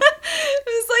 don't... It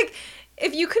was like,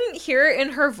 if you couldn't hear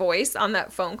in her voice on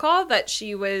that phone call that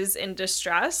she was in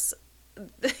distress,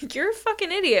 you're a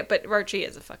fucking idiot. But Archie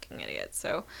is a fucking idiot,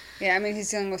 so... Yeah, I mean, he's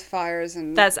dealing with fires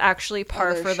and... That's actually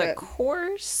par for the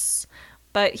course.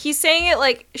 But he's saying it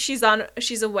like she's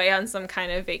away on some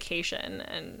kind of vacation,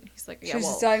 and he's like, "Yeah,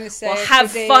 well,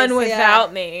 have fun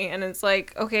without me." And it's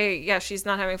like, okay, yeah, she's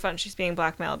not having fun. She's being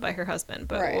blackmailed by her husband,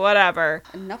 but whatever.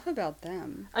 Enough about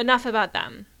them.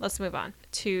 Let's move on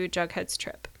to Jughead's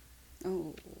trip.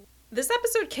 Oh. This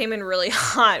episode came in really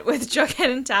hot with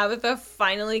Jughead and Tabitha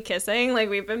finally kissing. Like,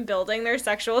 we've been building their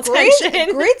sexual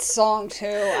tension. Great song,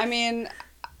 too. I mean...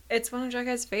 It's one of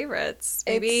Jughead's favorites.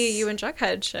 Maybe you and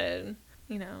Jughead should...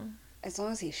 You know, as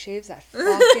long as he shaves that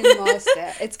fucking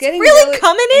mustache. It's getting really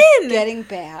coming in. It's getting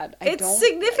bad. It's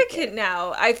significant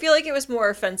now. I feel like it was more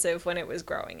offensive when it was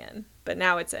growing in, but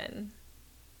now it's in.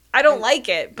 I don't like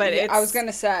it, but it's... I was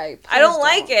gonna say, I don't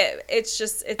like it. It's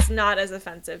just, it's not as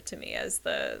offensive to me as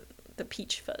the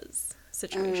peach fuzz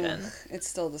situation. It's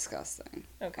still disgusting.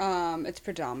 Okay. It's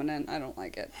predominant. I don't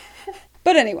like it.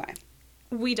 But anyway.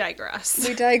 We digress.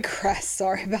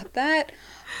 Sorry about that.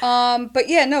 But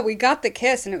yeah, no, we got the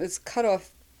kiss and it was cut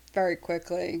off very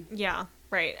quickly. Yeah,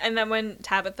 right. And then when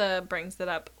Tabitha brings it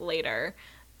up later,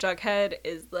 Jughead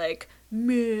is like,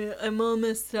 "Meh, I'm all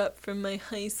messed up from my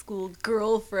high school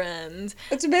girlfriend."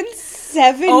 It's been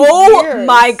 7 years. Oh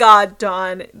my God,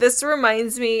 Dawn. This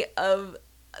reminds me of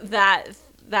that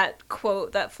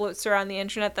quote that floats around the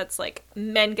internet that's like,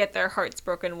 men get their hearts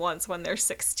broken once when they're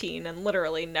 16 and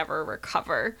literally never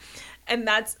recover. And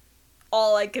that's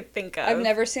all I could think of. I've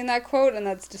never seen that quote, and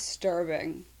that's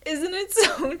disturbing. Isn't it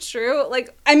so true?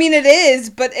 Like, I mean, it is,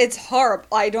 but it's horrible.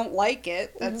 I don't like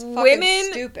it. That's fucking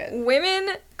stupid.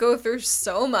 Women go through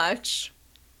so much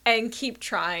and keep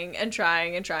trying and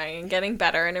trying and trying and getting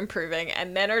better and improving,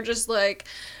 and men are just like,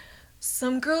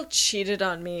 some girl cheated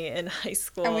on me in high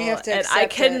school, and we have to I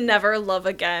can never love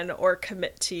again or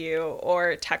commit to you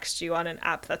or text you on an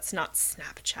app that's not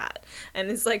Snapchat. And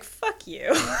it's like, fuck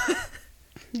you.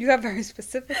 You got very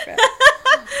specific there.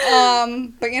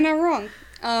 But you're not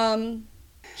wrong.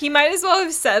 He might as well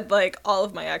have said, like, all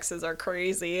of my exes are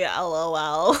crazy,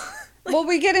 LOL. Well,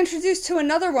 we get introduced to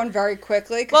another one very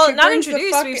quickly. Well, not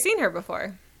introduced, we've seen her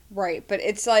before. Right, but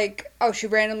it's like, oh, she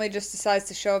randomly just decides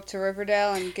to show up to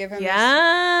Riverdale and give him his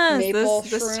maple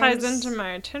this ties into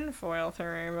my tinfoil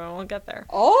theory, but we'll get there.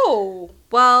 Oh!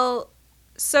 Well,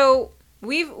 so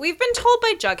we've been told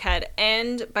by Jughead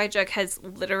and by Jughead's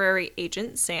literary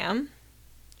agent, Sam.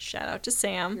 Shout out to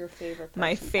Sam. Your favorite person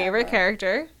my favorite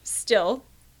character, still,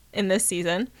 in this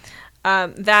season.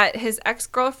 That his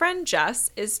ex-girlfriend,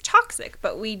 Jess, is toxic,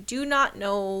 but we do not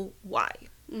know why.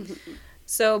 Mm-hmm.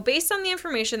 So based on the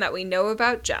information that we know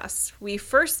about Jess, we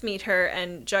first meet her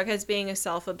and Jughead's being a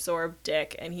self-absorbed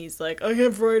dick and he's like, I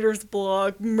have writer's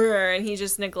block, and he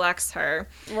just neglects her.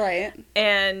 Right.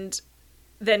 And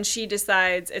then she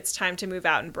decides it's time to move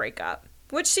out and break up,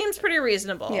 which seems pretty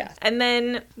reasonable. Yeah. And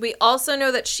then we also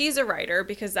know that she's a writer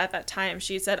because at that time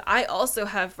she said, I also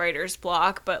have writer's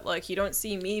block, but like you don't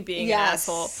see me being an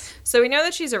asshole. So we know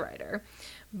that she's a writer.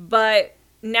 But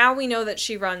now we know that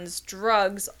she runs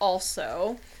drugs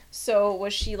also. So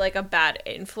was she like a bad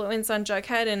influence on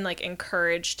Jughead and like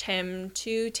encouraged him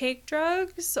to take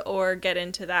drugs or get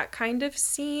into that kind of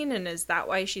scene? And is that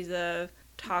why she's a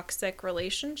toxic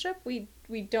relationship? We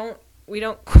don't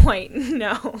quite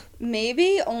know.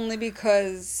 Maybe only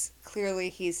because clearly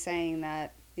he's saying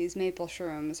that these maple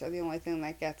shrooms are the only thing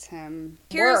that gets him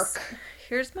work.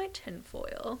 Here's my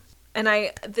tinfoil.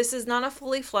 And this is not a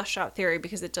fully fleshed out theory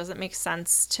because it doesn't make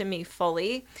sense to me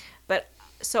fully. But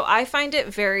so I find it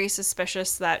very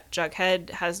suspicious that Jughead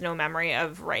has no memory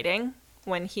of writing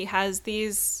when he has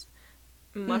these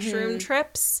mushroom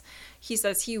trips. He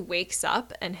says he wakes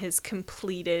up and his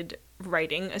completed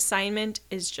writing assignment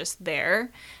is just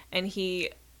there and he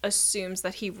assumes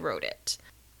that he wrote it.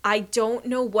 I don't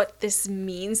know what this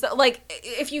means. Like,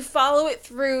 if you follow it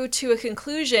through to a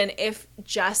conclusion, if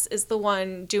Jess is the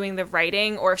one doing the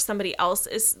writing or if somebody else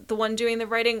is the one doing the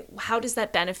writing, how does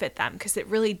that benefit them? Because it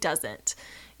really doesn't.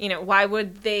 You know, why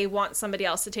would they want somebody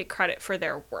else to take credit for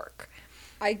their work?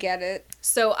 I get it.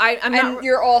 So I'm not... And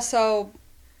you're also...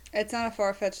 It's not a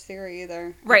far-fetched theory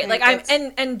either. Right, like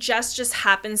and Jess just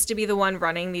happens to be the one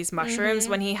running these mushrooms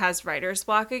when he has writer's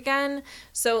block again.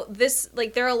 So this,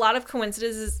 like, there are a lot of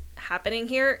coincidences happening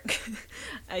here.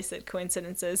 I said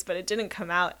coincidences, but it didn't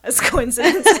come out as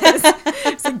coincidences.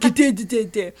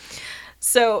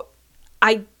 So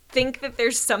I think that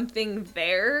there's something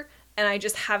there, and I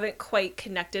just haven't quite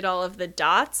connected all of the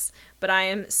dots, but I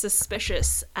am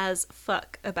suspicious as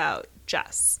fuck about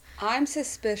Jess. I'm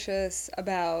suspicious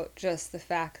about just the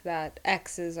fact that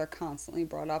exes are constantly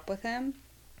brought up with him.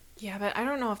 Yeah, but I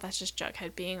don't know if that's just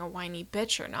Jughead being a whiny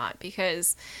bitch or not,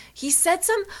 because he said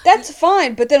some... That's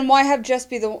fine, but then why have Jess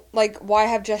why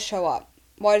have Jess show up?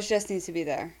 Why does Jess need to be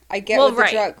there? I get with the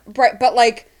drug... Right, but,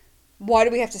 like, why do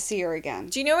we have to see her again?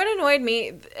 Do you know what annoyed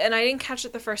me? And I didn't catch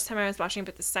it the first time I was watching,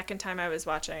 but the second time I was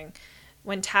watching,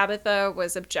 when Tabitha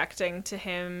was objecting to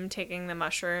him taking the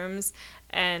mushrooms,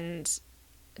 and...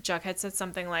 Jughead said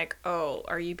something like, oh,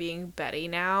 are you being Betty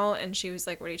now? And she was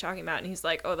like, what are you talking about? And he's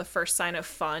like, oh, the first sign of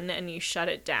fun, and you shut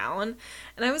it down.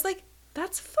 And I was like,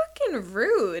 that's fucking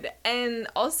rude. And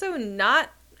also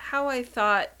not how I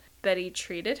thought Betty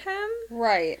treated him.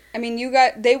 Right. I mean,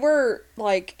 they were,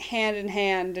 like,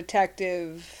 hand-in-hand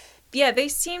detective... Yeah, they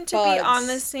seem to be on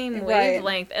the same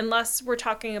wavelength, right. Unless we're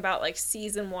talking about, like,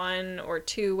 season 1 or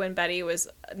 2 when Betty was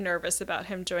nervous about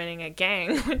him joining a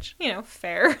gang, which, you know,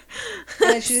 fair. And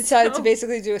then she decided to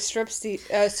basically do a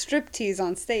striptease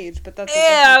on stage, but that's...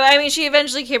 Yeah, I mean, she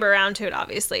eventually came around to it,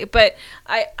 obviously, but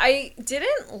I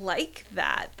didn't like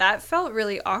that. That felt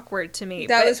really awkward to me.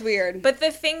 That was weird. But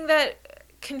the thing that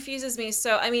confuses me,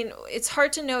 so, I mean, it's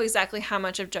hard to know exactly how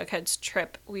much of Jughead's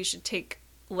trip we should take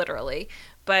literally,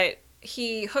 but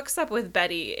he hooks up with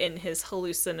Betty in his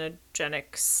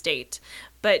hallucinogenic state,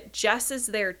 but Jess is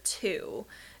there too.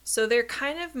 So they're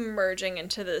kind of merging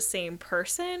into the same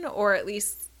person, or at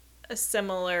least a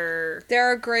similar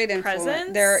They're a great influence.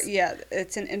 presence.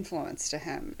 It's an influence to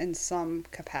him in some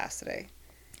capacity.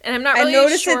 And I'm not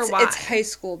really sure why. It's high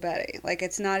school Betty. Like,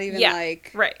 it's not even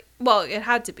like... Right. Well, it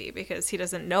had to be because he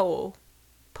doesn't know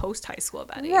post-high school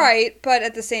Betty. Right, but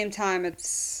at the same time,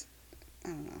 it's... I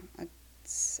don't know.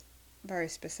 It's very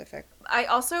specific. I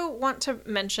also want to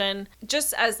mention,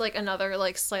 just as like another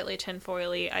like slightly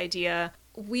tinfoily idea,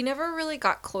 we never really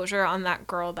got closure on that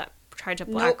girl that tried to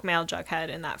blackmail Jughead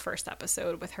in that first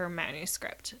episode with her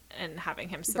manuscript and having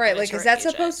him submit right, like, to her is that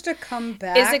agent. supposed to come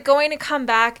back? Is it going to come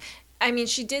back? I mean,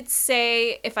 she did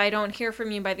say, if I don't hear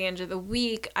from you by the end of the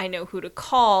week, I know who to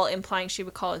call, implying she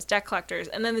would call his debt collectors.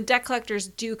 And then the debt collectors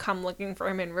do come looking for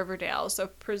him in Riverdale, so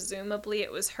presumably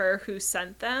it was her who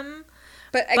sent them.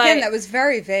 But again, that was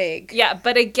very vague. Yeah,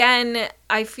 but again,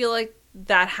 I feel like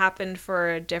that happened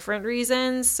for a different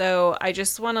reason, so I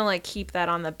just want to like keep that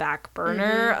on the back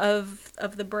burner of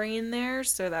the brain there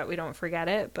so that we don't forget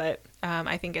it. But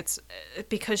I think it's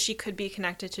because she could be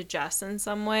connected to Jess in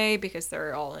some way because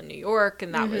they're all in New York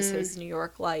and that was his New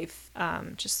York life.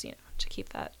 Just, you know, to keep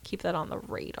that on the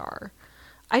radar.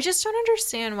 I just don't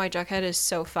understand why Jughead is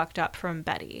so fucked up from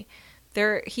Betty.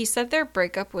 He said their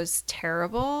breakup was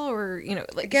terrible, or, you know,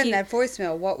 like, again, that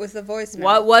voicemail. What was the voicemail?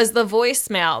 What was the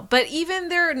voicemail? But even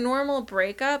their normal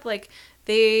breakup, like,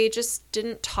 they just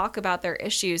didn't talk about their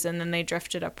issues and then they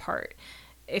drifted apart.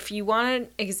 if you want an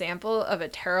example of a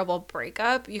terrible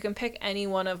breakup, you can pick any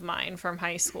one of mine from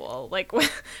high school. Like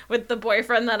with the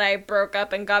boyfriend that I broke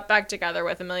up and got back together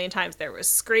with a million times, there was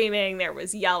screaming, there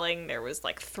was yelling, there was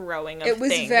like throwing of things. It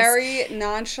was very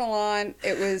nonchalant.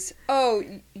 It was, oh,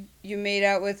 you made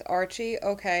out with Archie?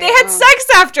 Okay. They had sex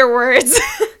afterwards.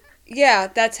 Yeah,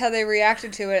 that's how they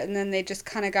reacted to it, and then they just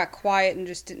kind of got quiet and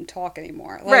just didn't talk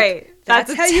anymore. Like, right.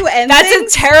 That's how you end That's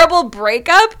things? a terrible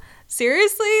breakup?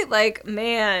 Seriously? Like,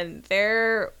 man,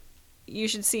 you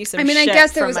should see some shit. I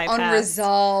guess there from was my past.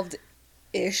 unresolved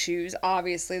issues,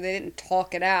 obviously. They didn't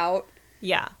talk it out.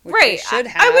 Yeah. Which Right. they should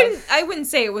have. I wouldn't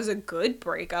say it was a good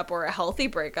breakup or a healthy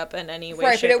breakup in any way,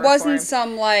 Right, shape, but it or wasn't form.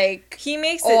 some, like, He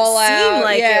makes it all seem out,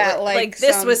 like yeah, like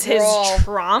this some was his brawl.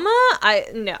 trauma.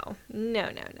 No.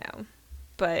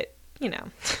 But,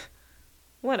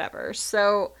 whatever.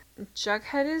 So,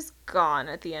 Jughead is gone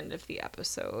at the end of the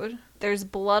episode. There's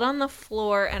blood on the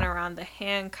floor and around the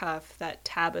handcuff that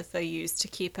Tabitha used to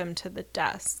keep him to the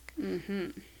desk.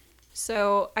 Mm-hmm.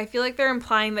 So, I feel like they're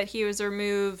implying that he was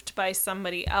removed by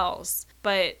somebody else.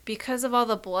 But because of all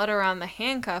the blood around the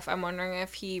handcuff, I'm wondering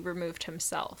if he removed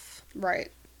himself.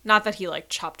 Right. Not that he, like,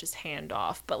 chopped his hand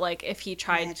off, but, like, if he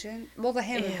tried... Imagine. Well, the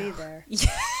hand would be there.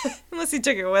 Yeah. Unless he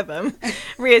took it with him.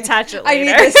 Reattach it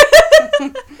later. I need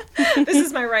this. This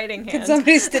is my writing hand. Can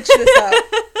somebody stitch this up?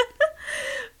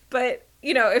 But,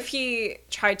 if he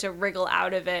tried to wriggle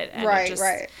out of it and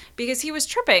Right. Because he was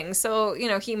tripping, so,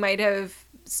 he might have,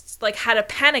 like, had a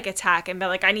panic attack and been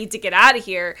like, I need to get out of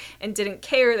here, and didn't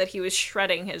care that he was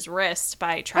shredding his wrist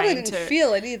by trying Probably didn't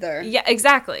feel it either. Yeah,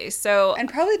 exactly. So... And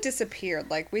probably disappeared.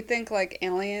 Like, we think, like,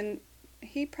 Alien,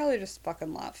 he probably just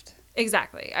fucking left.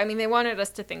 Exactly. I mean, they wanted us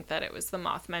to think that it was the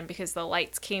Mothman because the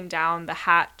lights came down the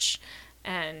hatch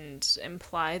and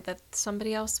implied that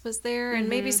somebody else was there, and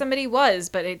maybe somebody was,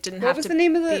 but it didn't have to be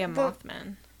a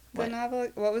Mothman. The novel,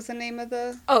 what was the name of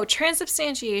the... Oh,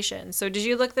 transubstantiation. So did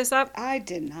you look this up? I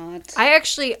did not.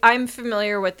 I'm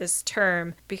familiar with this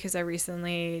term because I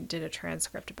recently did a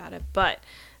transcript about it, but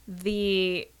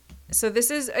so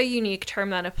this is a unique term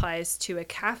that applies to a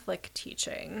Catholic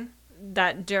teaching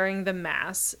that during the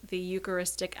Mass, the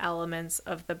Eucharistic elements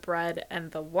of the bread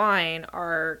and the wine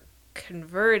are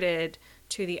converted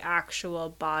to the actual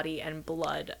body and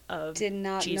blood of Jesus Christ. Did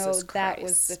not know that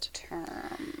was the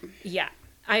term. Yeah.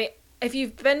 If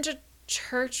you've been to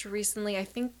church recently, I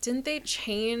think, didn't they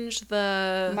change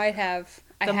the... Might have.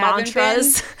 The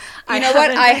mantras? You know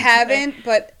what? I haven't,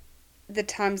 but the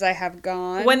times I have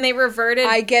gone... When they reverted...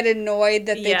 I get annoyed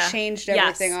that they changed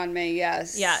everything on me,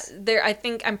 yes. Yeah.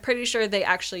 I'm pretty sure they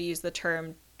actually use the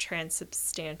term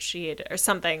transubstantiated or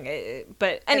something,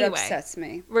 but anyway. It upsets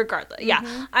me. Regardless. Mm-hmm.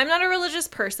 Yeah. I'm not a religious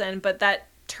person, but that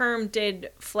term did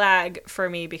flag for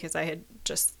me because I had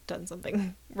just done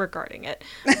something regarding it.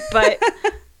 But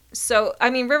so, I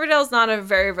mean, Riverdale's not a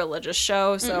very religious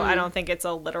show, so I don't think it's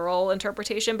a literal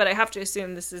interpretation, but I have to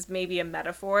assume this is maybe a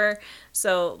metaphor.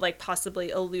 So, like, possibly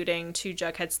alluding to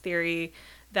Jughead's theory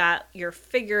that your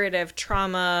figurative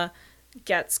trauma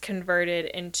gets converted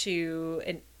into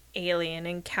an alien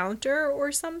encounter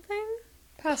or something.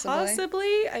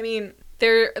 Possibly. I mean,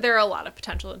 there are a lot of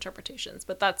potential interpretations,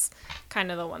 but that's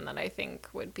kind of the one that I think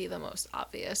would be the most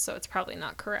obvious, so it's probably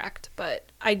not correct.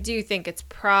 But I do think it's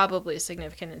probably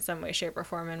significant in some way, shape, or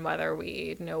form, and whether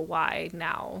we know why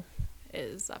now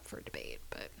is up for debate.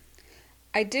 But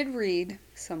I did read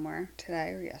somewhere today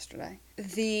or yesterday,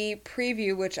 the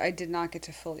preview, which I did not get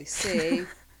to fully see,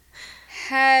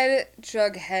 had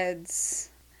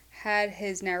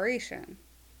his narration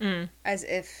as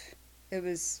if it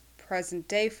was present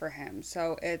day for him,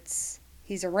 so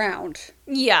he's around.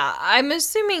 Yeah, I'm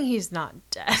assuming he's not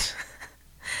dead.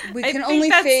 We can only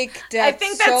fake death. I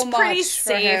think that's so pretty much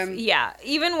safe. for him. Yeah,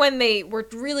 even when they were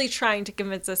really trying to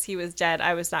convince us he was dead,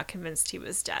 I was not convinced he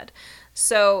was dead.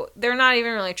 So they're not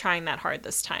even really trying that hard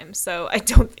this time. So I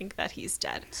don't think that he's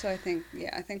dead. So I think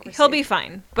we're he'll safe. be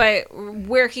fine. But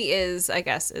where he is, I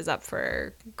guess, is up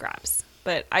for grabs.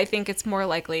 But I think it's more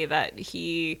likely that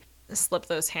he slipped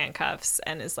those handcuffs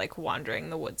and is like wandering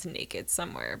the woods naked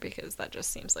somewhere, because that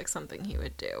just seems like something he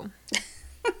would do.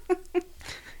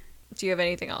 Do you have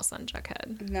anything else on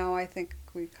Jughead? No, I think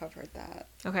we covered that.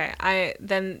 Okay,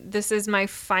 then this is my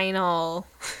final...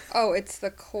 Oh, it's the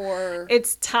core...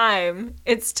 It's time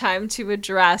to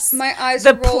address my eyes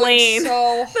the are rolling plane,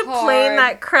 so hard. The plane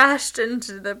that crashed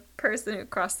into the person who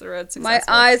crossed the road successfully.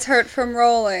 My eyes hurt from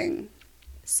rolling.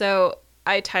 So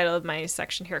I titled my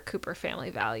section here Cooper Family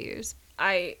Values.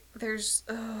 I feel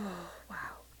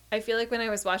like when I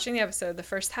was watching the episode, the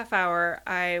first half hour,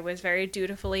 I was very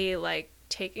dutifully, like,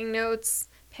 taking notes,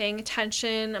 paying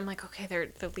attention. I'm like, okay,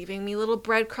 they're leaving me little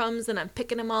breadcrumbs, and I'm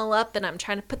picking them all up, and I'm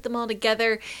trying to put them all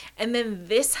together. And then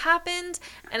this happened,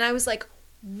 and I was like,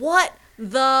 what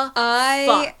the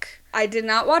fuck? I did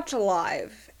not watch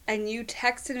live, and you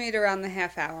texted me at around the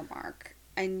half-hour mark,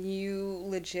 and you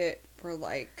legit were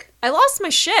like... I lost my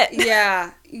shit.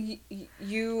 Yeah.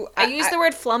 I used the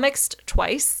word flummoxed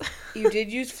twice. You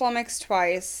did use flummoxed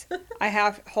twice.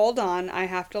 Hold on, I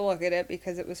have to look at it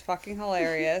because it was fucking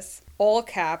hilarious. All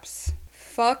caps.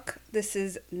 Fuck, this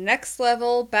is next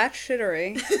level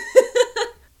batshittery.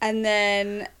 And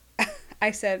then I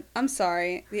said, I'm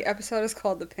sorry, the episode is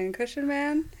called The Pincushion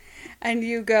Man. And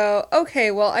you go,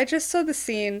 okay, well, I just saw the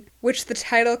scene which the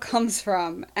title comes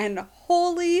from, and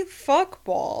holy fuck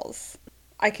balls.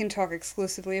 I can talk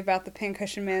exclusively about the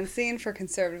Pincushion Man scene for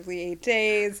conservatively 8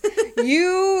 days.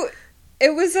 Here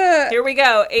we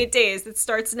go, 8 days. It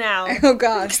starts now. Oh,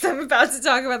 gosh. I'm about to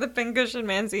talk about the Pincushion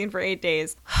Man scene for 8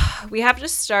 days. We have to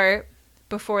start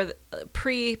before the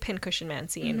pre-Pincushion Man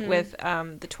scene with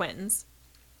the twins.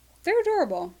 They're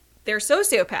adorable. They're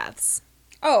sociopaths.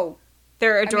 Oh.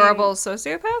 They're adorable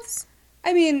sociopaths?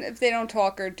 I mean, if they don't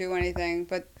talk or do anything,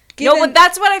 but... No, but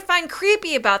that's what I find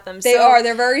creepy about them. They are.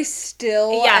 They're very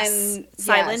still and...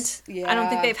 silent. Yes, yeah. I don't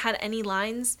think they've had any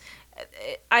lines.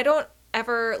 I don't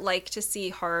ever like to see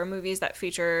horror movies that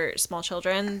feature small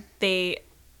children. They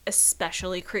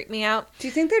especially creep me out. Do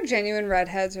you think they're genuine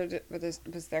redheads, or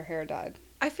was their hair dyed?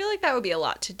 I feel like that would be a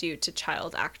lot to do to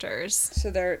child actors.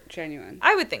 So they're genuine?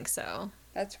 I would think so.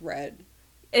 That's red.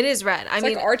 It is red. It's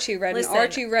like Archie red, and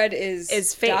Archie red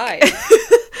is fake. dyed.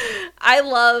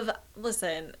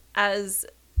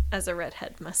 As a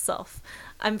redhead myself,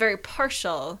 I'm very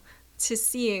partial to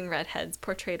seeing redheads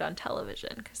portrayed on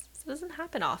television because this doesn't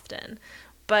happen often.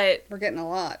 But we're getting a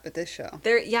lot with this show.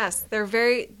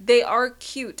 They are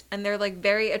cute, and they're like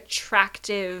very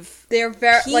attractive. They're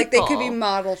very people. Like they could be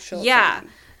model children. Yeah.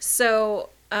 So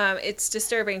it's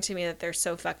disturbing to me that they're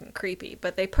so fucking creepy.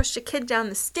 But they pushed a kid down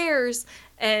the stairs,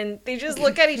 and they just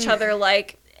look at each other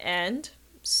like, and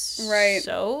right.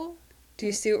 So do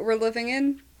you see what we're living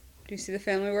in? Do you see the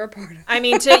family we're a part of? I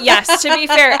mean, to be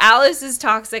fair, Alice is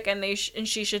toxic, and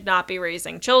she should not be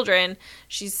raising children.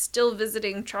 She's still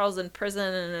visiting Charles in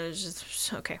prison, and it's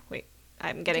just okay. Wait,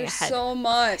 I'm getting ahead. So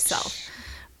much. Myself.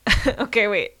 Okay,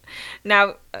 wait.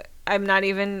 Now I'm not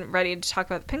even ready to talk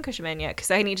about the Pincushion Man yet because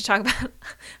I need to talk about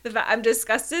the fact I'm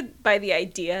disgusted by the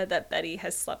idea that Betty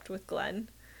has slept with Glenn.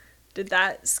 Did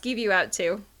that skeeve you out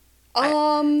too?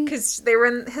 Because they were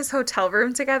in his hotel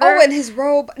room together. Oh, in his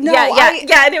robe. No,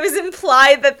 yeah, and it was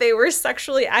implied that they were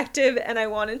sexually active, and I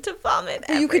wanted to vomit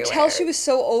everywhere. You could tell she was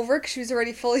so over because she was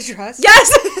already fully dressed. Yes!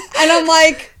 And I'm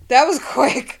like, that was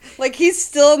quick. Like, he's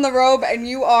still in the robe, and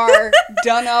you are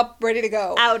done up, ready to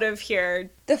go. Out of here.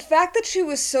 The fact that she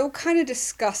was so kind of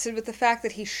disgusted with the fact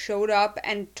that he showed up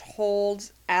and told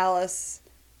Alice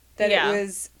that it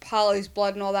was Polly's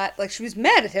blood and all that. Like, she was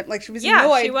mad at him. Like, she was annoyed.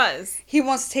 Yeah, she was. He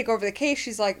wants to take over the case.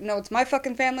 She's like, no, it's my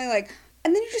fucking family. Like,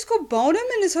 and then you just go bone him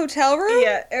in his hotel room?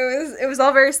 Yeah, it was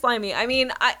all very slimy. I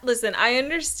mean, I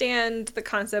understand the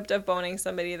concept of boning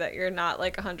somebody that you're not,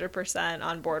 like, 100%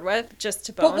 on board with, just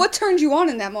to bone. But what turned you on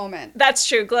in that moment? That's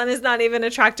true. Glenn is not even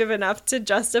attractive enough to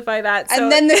justify that.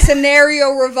 And then the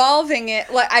scenario revolving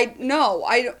it, like, no.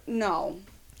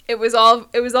 It was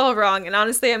all wrong, and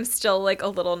honestly, I'm still, like, a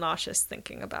little nauseous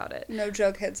thinking about it. No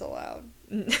jugheads allowed.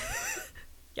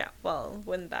 Yeah, well,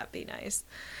 wouldn't that be nice?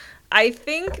 I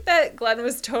think that Glenn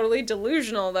was totally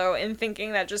delusional, though, in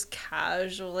thinking that just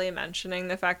casually mentioning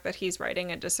the fact that he's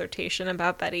writing a dissertation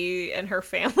about Betty and her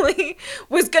family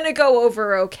was going to go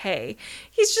over okay.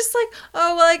 He's just like,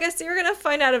 oh, well, I guess you're going to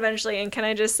find out eventually, and can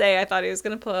I just say I thought he was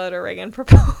going to pull out a ring and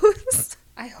propose?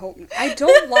 I hope not. I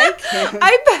don't like him.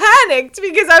 I panicked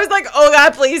because I was like, oh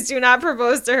God, please do not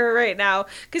propose to her right now.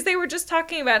 Because they were just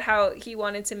talking about how he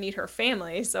wanted to meet her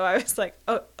family. So I was like,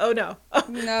 oh no. Oh,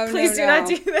 no, please do not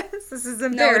do this. This is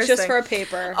embarrassing. No, it's just for a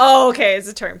paper. Oh, okay. It's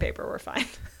a term paper. We're fine.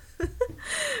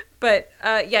 But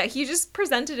yeah, he just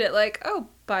presented it like, oh,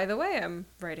 by the way, I'm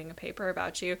writing a paper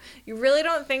about you. You really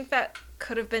don't think that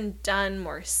could have been done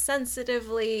more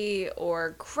sensitively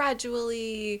or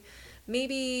gradually?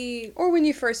 Maybe... Or when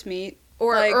you first meet.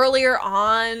 Or like, earlier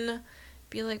on,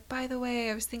 be like, by the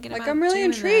way, I was thinking about I'm really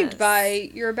doing intrigued this. By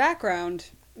your background.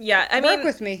 Yeah, I mean... Work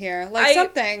with me here. Like,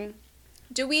 something.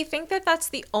 Do we think that that's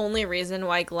the only reason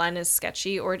why Glenn is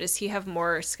sketchy, or does he have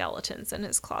more skeletons in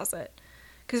his closet?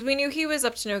 Because we knew he was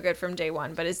up to no good from day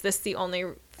one, but is this the only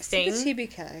thing? It's the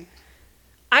TBK.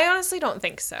 I honestly don't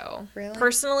think so. Really?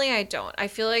 Personally, I don't. I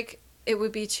feel like it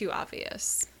would be too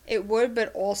obvious. It would,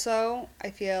 but also I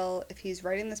feel if he's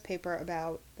writing this paper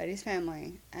about Betty's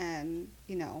family and,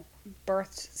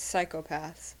 birthed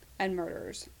psychopaths and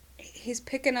murderers, he's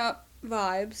picking up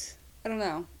vibes. I don't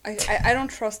know. I don't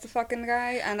trust the fucking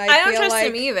guy, and I don't feel trust like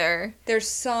him either. There's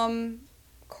some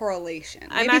correlation.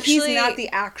 Maybe he's not the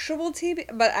actual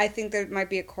TB, but I think there might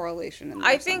be a correlation in there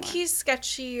I think somewhere. he's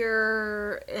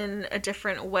sketchier in a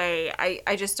different way.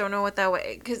 I just don't know what that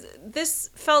way... Because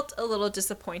this felt a little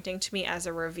disappointing to me as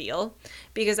a reveal,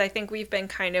 because I think we've been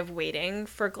kind of waiting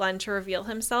for Glenn to reveal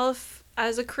himself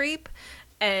as a creep,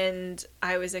 and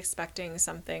I was expecting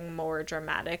something more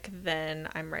dramatic than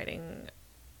I'm writing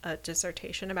a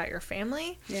dissertation about your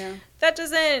family. Yeah. That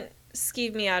doesn't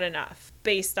skeeve me out enough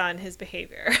based on his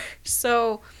behavior.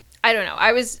 So I don't know.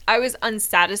 I was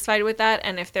unsatisfied with that,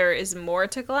 and if there is more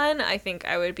to Glenn, I think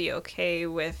I would be okay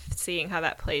with seeing how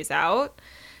that plays out.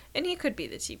 And he could be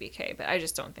the TBK, but I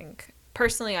just don't think,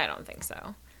 personally, I don't think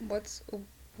so.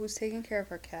 Who's taking care of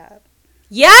her cat?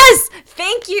 Yes!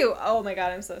 Thank you! Oh my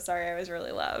god, I'm so sorry. I was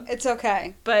really loud. It's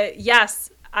okay. But yes,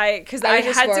 I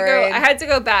had to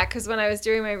go back, because when I was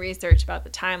doing my research about the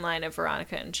timeline of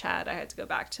Veronica and Chad, I had to go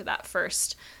back to that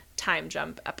first time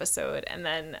jump episode, and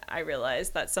then I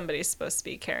realized that somebody's supposed to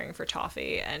be caring for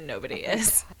Toffee and nobody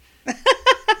is.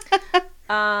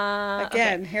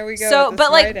 Again, here we go. So,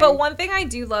 but one thing I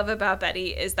do love about Betty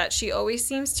is that she always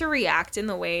seems to react in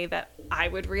the way that I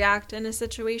would react in a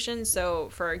situation. So,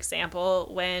 for example,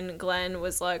 when Glenn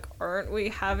was like, "Aren't we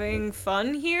having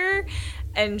fun here?"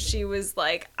 and she was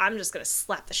like, "I'm just gonna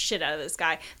slap the shit out of this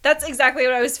guy." That's exactly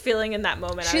what I was feeling in that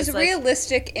moment. She's I was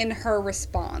realistic in her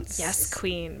response. Yes,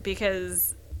 queen.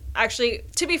 Because actually,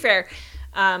 to be fair,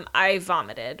 I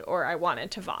vomited, or I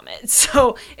wanted to vomit.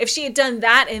 So if she had done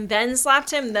that and then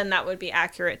slapped him, then that would be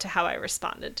accurate to how I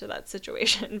responded to that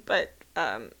situation. But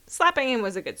slapping him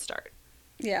was a good start.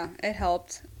 Yeah, it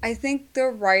helped. I think the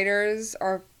writers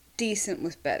are decent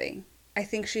with Betty. I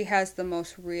think she has the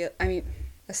most real... I mean,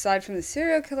 aside from the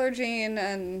serial killer gene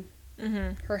and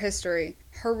her history,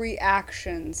 her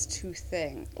reactions to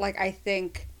things. Like, I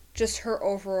think... just her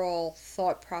overall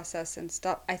thought process and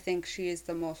stuff, I think she is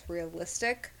the most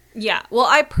realistic. Yeah. Well,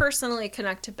 I personally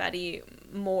connect to Betty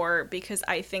more because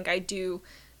I think I do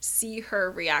see her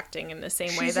reacting in the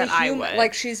same way that I would.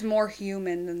 Like, she's more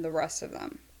human than the rest of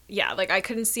them. Yeah, like, I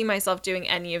couldn't see myself doing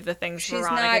any of the things she's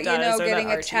Veronica does. She's not,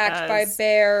 getting attacked by does.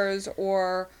 bears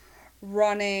or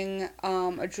running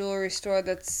a jewelry store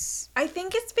that's... I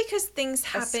think it's because things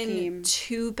happen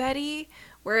to Betty...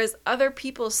 whereas other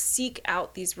people seek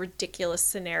out these ridiculous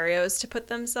scenarios to put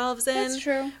themselves in. That's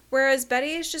true. Whereas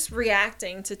Betty is just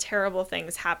reacting to terrible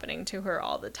things happening to her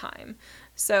all the time.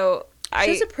 So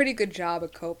she does a pretty good job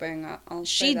of coping.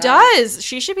 She does.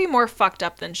 She should be more fucked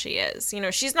up than she is. You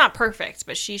know, she's not perfect,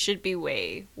 but she should be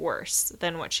way worse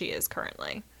than what she is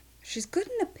currently. She's good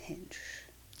in a pinch.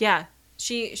 Yeah.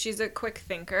 She's a quick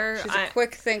thinker. She's a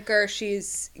quick thinker.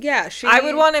 I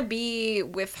would want to be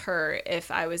with her if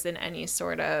I was in any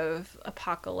sort of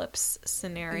apocalypse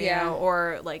scenario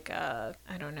or like I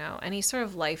don't know, any sort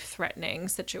of life-threatening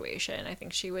situation. I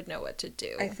think she would know what to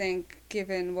do. I think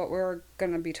given what we're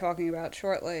going to be talking about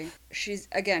shortly, she's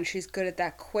good at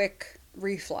that quick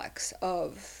reflex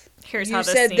of here's you how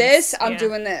this said seems, this, I'm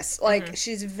doing this. Like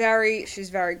she's very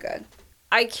good.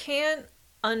 I can't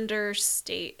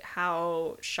understate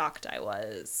how shocked I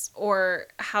was or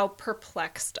how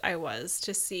perplexed I was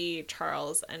to see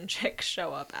Charles and Chick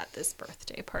show up at this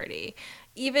birthday party.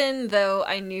 Even though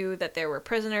I knew that there were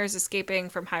prisoners escaping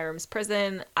from Hiram's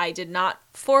prison, I did not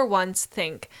for once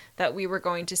think that we were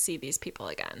going to see these people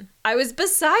again. I was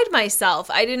beside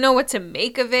myself. I didn't know what to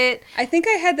make of it. I think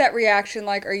I had that reaction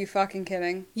like, are you fucking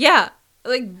kidding? Yeah.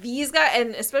 Like, these guys,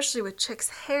 and especially with Chick's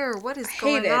hair, what is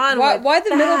going on with Why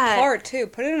the middle part, too?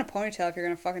 Put it in a ponytail if you're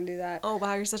going to fucking do that. Oh,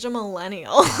 wow, you're such a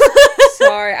millennial.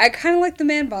 Sorry, I kind of like the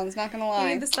man buns, not going to lie.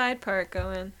 You need the side part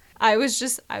going. I was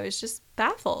just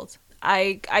baffled.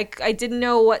 I didn't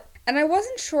know what... And I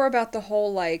wasn't sure about the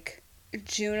whole, like,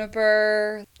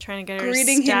 Juniper... trying to get her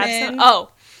greeting him in. Oh.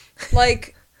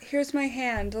 Like... here's my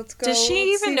hand. Let's go. Does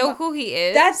she even know who he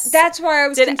is? That's why I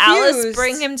was confused. Did Alice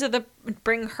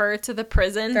bring her to the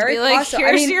prison? Very to be like, possible.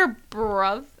 here's your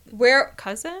brother.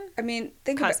 Cousin? I mean,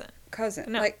 think cousin. About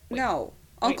cousin. No, like wait, no,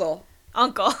 uncle.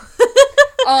 Uncle. Who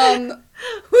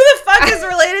the fuck is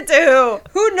related to who?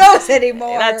 Who knows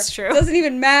anymore? That's true. Doesn't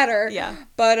even matter. Yeah.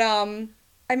 But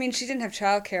I mean, she didn't have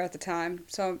childcare at the time,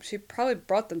 so she probably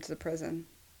brought them to the prison.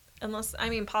 Unless, I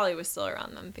mean, Polly was still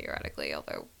around them theoretically,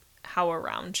 although how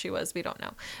around she was. We don't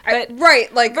know. But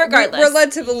right, like, regardless, we're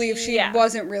led to believe she yeah.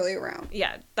 wasn't really around.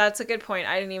 Yeah, that's a good point.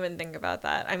 I didn't even think about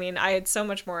that. I mean, I had so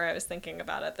much more I was thinking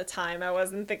about at the time. I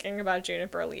wasn't thinking about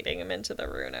Juniper leading him into the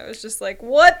rune. I was just like,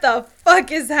 what the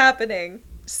fuck is happening?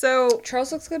 So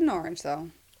Charles looks good in orange, though.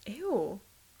 Ew.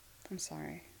 I'm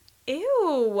sorry.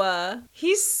 Ew.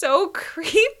 He's so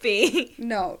creepy.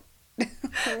 No.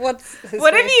 What's his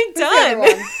What name? have you Who's the other done?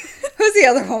 one? Who's the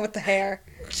other one with the hair?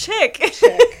 Chick.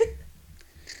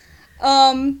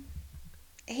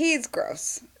 He's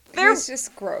gross. They're- He's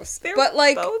just gross. They're But,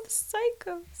 like, both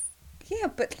psychos. yeah,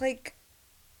 but, like,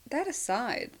 that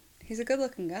aside, he's a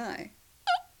good-looking guy.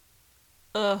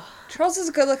 Ugh. Charles is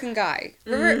a good-looking guy.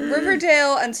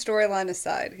 Riverdale and storyline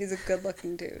aside, he's a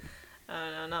good-looking dude. I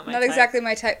don't know, not my Not type. exactly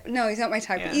my type. No, he's not my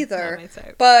type Yeah, either. not my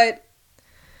type. But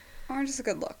orange is a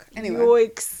good look. Anyway.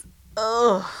 Yikes.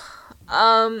 Ugh.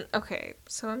 Okay,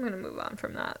 so I'm gonna move on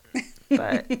from that.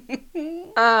 But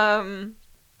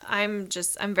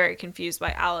I'm very confused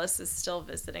why Alice is still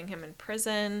visiting him in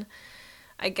prison.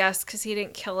 I guess because he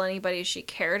didn't kill anybody she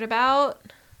cared about,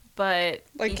 but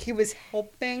Like, he was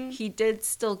helping. he did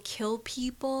still kill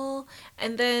people.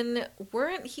 And then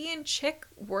weren't he and Chick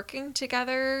working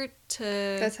together to...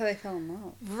 That's how they fell in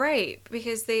love. Right,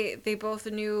 because they both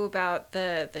knew about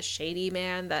the shady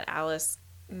man that Alice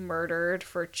murdered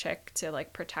for Chick to,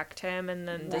 like, protect him and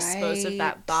then dispose of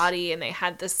that Right. body, and they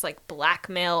had this, like,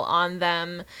 blackmail on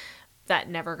them that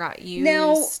never got used.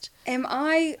 Now, am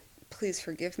I... Please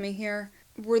forgive me here.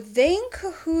 Were they in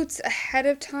cahoots ahead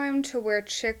of time to where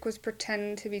Chick was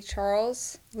pretending to be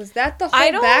Charles? Was that the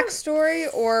I whole don't backstory?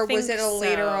 Or was think it a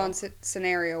later so. on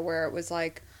scenario where it was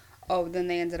like, oh, then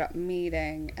they ended up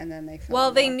meeting and then they fell Well,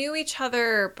 in they love? knew each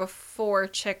other before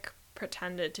Chick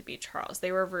pretended to be Charles.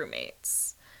 They were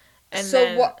roommates. And so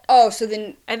then, what? Oh, so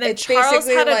then And then it's Charles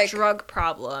basically had a like, drug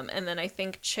problem, and then I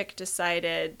think Chick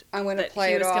decided I'm going to that play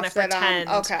he it was off gonna that pretend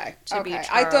okay, to be okay.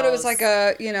 I thought it was Charles. like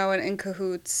a, an in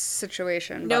cahoots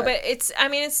situation. No, but it's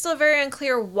still very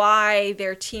unclear why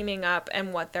they're teaming up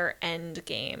and what their end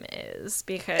game is,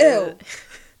 because Ew.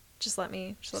 just let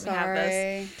me have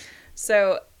this. Sorry.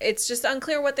 So it's just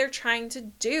unclear what they're trying to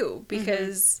do,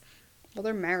 because Well,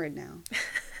 they're married now.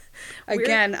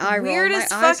 Again, I roll my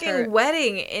weirdest eyes fucking hurt.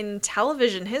 wedding in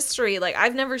television history. Like,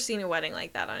 I've never seen a wedding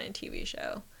like that on a TV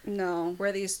show, No.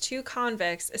 where these two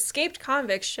escaped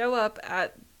convicts, show up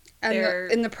at And their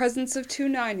in the presence of two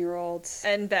 9-year-olds.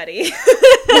 and Betty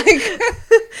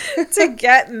Like, to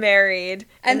get married.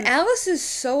 and Alice is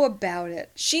so about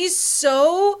it. She's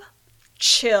so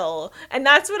chill. And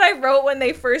that's what I wrote when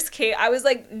they first came. I was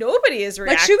like, nobody is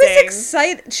reacting. Like, she was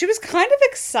excited. She was kind of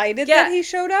excited Yeah. that he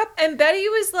showed up. And Betty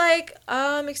was like,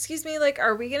 excuse me, like,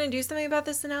 are we going to do something about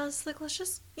this? And Alice was like, let's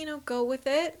just, go with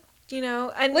it. And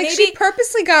Like, maybe... she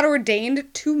purposely got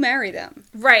ordained to marry them.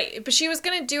 Right, but she was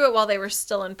going to do it while they were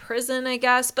still in prison, I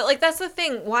guess. But, like, that's the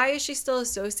thing. Why is she still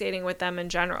associating with them in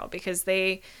general? Because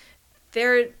they're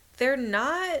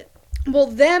not... Well,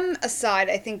 them aside,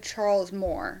 I think Charles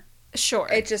more. Sure.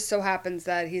 It just so happens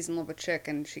that he's in love with Chick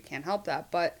and she can't help that.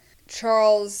 But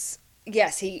Charles,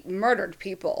 yes, he murdered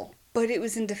people. But it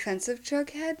was in defense of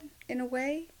Jughead, in a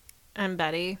way. And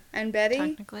Betty, And Betty.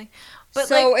 technically. But,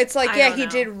 So it's like, I yeah, don't he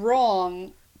know. did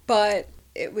wrong, but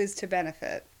it was to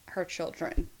benefit her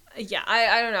children. Yeah,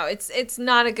 I don't know. It's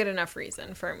not a good enough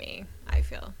reason for me, I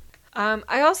feel.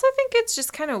 I also think it's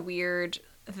just kind of weird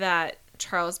that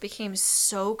Charles became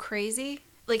so crazy.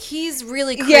 Like, he's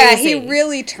really crazy. Yeah, he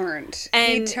really turned.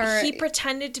 And he he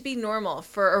pretended to be normal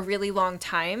for a really long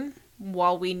time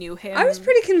while we knew him. I was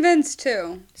pretty convinced,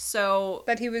 too, So...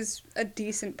 that he was a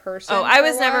decent person. Oh, I for a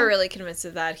was never while. really convinced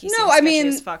of that. He No, seems I sketchy mean,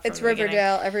 as fuck from it's the beginning.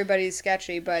 Riverdale. Everybody's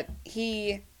sketchy, but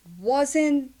he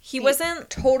wasn't. He the wasn't-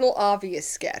 total obvious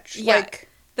sketch. Yeah. Like,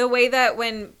 The way that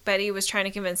when Betty was trying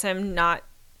to convince him not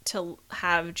to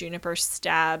have Juniper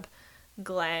stab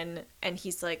Glenn, and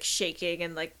he's, like, shaking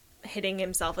and, like, hitting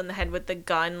himself in the head with the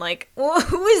gun, like, well,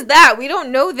 who is that? We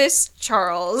don't know this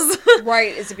Charles.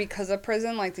 right? Is it because of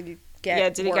prison? Like, did you get? Yeah,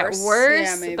 did worse? it get worse?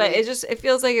 Yeah, maybe. But it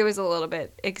feels like it was a little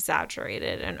bit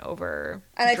exaggerated and over.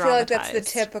 And I feel like that's the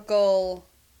dramatized. typical.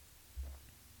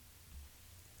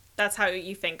 That's how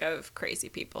you think of crazy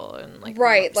people and like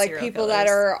Right, like serial people that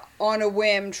killers. are on a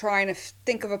whim trying to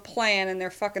think of a plan and they're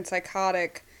fucking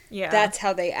psychotic. Yeah. That's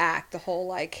how they act. The whole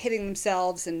like hitting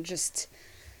themselves and just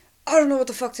I don't know what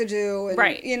the fuck to do. And,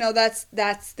 Right. You know, that's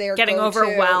their getting go-to.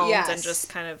 overwhelmed Yes. and just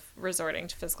kind of resorting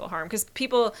to physical harm because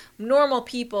normal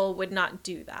people would not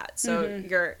do that. So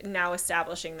you're now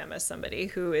establishing them as somebody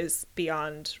who is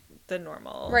beyond the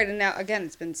normal. Right, and now again,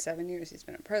 it's been 7 years he's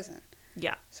been in prison.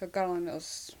 Yeah. So God only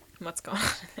knows. What's going on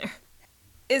in there?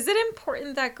 Is it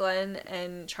important that Glenn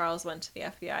and Charles went to the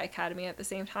FBI Academy at the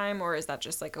same time, or is that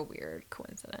just like a weird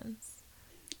coincidence?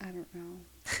 I don't know.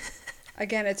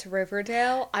 Again, it's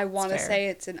Riverdale. I want to say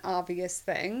it's an obvious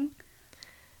thing.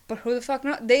 But who the fuck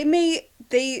knows?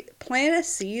 They plant a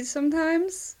seed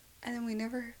sometimes, and then we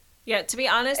never... Yeah, to be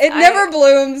honest, it never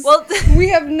blooms. Well, we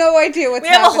have no idea what's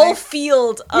happening. We have a whole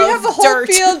field of dirt. We have a whole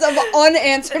field of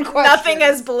unanswered questions. Nothing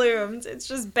has bloomed. It's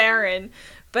just barren.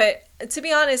 But to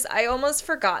be honest, I almost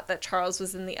forgot that Charles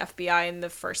was in the FBI in the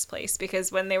first place,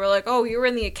 because when they were like, "Oh, you were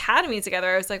in the academy together,"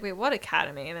 I was like, "Wait, what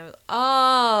academy?" And I was,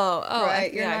 "Oh,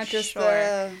 right, you're not just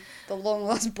the long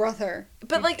lost brother."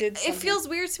 But like, it feels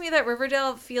weird to me that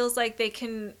Riverdale feels like they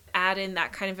can add in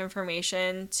that kind of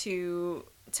information to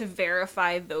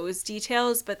verify those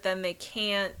details, but then they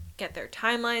can't get their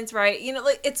timelines right. You know,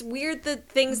 like, it's weird the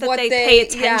things that they pay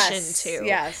attention to.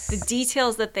 Yes. The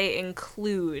details that they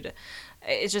include.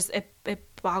 It's just, it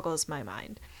boggles my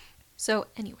mind. So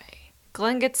anyway,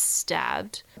 Glenn gets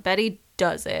stabbed. Betty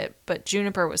does it, but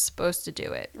Juniper was supposed to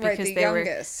do it because they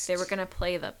were going to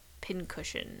play the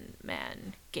pincushion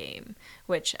man game,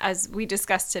 which, as we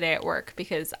discussed today at work,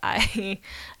 because I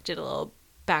did a little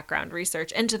background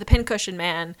research into the pincushion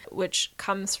man, which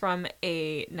comes from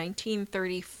a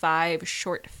 1935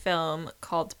 short film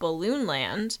called Balloon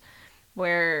Land,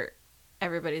 where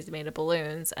everybody's made of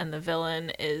balloons, and the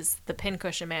villain is the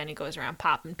pincushion man. He goes around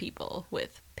popping people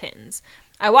with pins.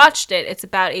 I watched it. It's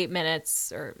about 8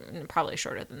 minutes, or probably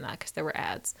shorter than that because there were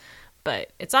ads.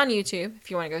 But it's on YouTube if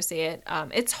you want to go see it.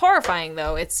 It's horrifying,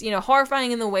 though. It's,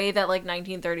 horrifying in the way that, like,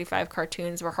 1935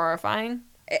 cartoons were horrifying.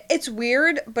 It's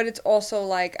weird, but it's also,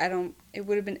 like, it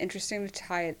would have been interesting to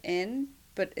tie it in.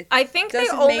 But I think they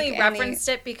only referenced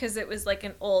it because it was like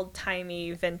an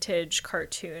old-timey vintage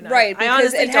cartoon. Right,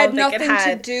 because it had nothing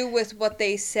to do with what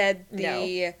they said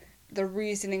the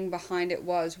reasoning behind it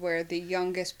was, where the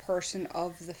youngest person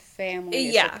of the family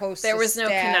is supposed to there was no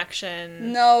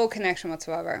connection. No connection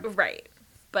whatsoever. Right.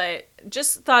 But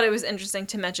just thought it was interesting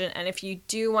to mention, and if you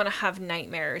do want to have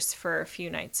nightmares for a few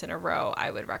nights in a row,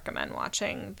 I would recommend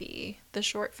watching the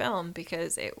short film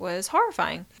because it was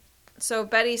horrifying. So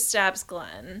Betty stabs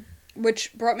Glenn.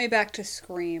 Which brought me back to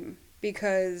Scream, which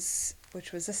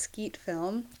was a Skeet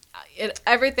film.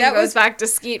 Everything goes back to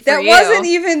Skeet for you. That wasn't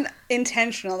even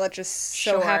intentional. That just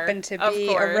so happened to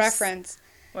be a reference.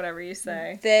 Whatever you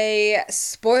say.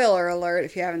 Spoiler alert,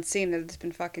 if you haven't seen it, it's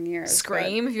been fucking years.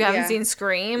 Scream? If you haven't seen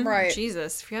Scream? Right.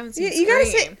 Jesus, if you haven't seen you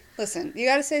Scream. You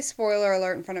gotta say spoiler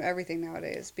alert in front of everything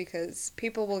nowadays, because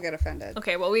people will get offended.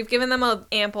 Okay, well, we've given them an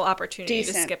ample opportunity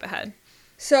to skip ahead.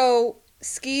 So,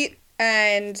 Skeet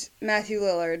and Matthew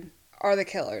Lillard are the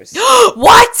killers.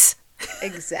 What?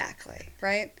 Exactly,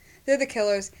 right? They're the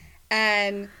killers,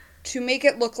 and to make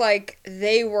it look like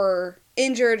they were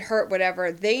injured, hurt,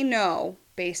 whatever, they know,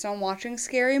 based on watching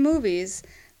scary movies,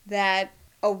 that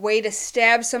a way to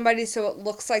stab somebody so it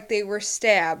looks like they were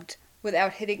stabbed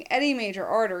without hitting any major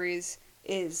arteries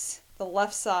is the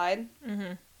left side,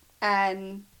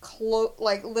 and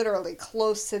literally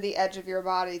close to the edge of your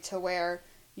body, to where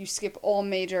you skip all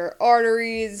major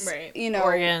arteries, right.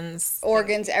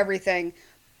 Organs, everything,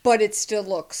 but it still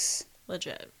looks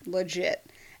legit.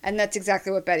 And that's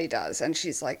exactly what Betty does. And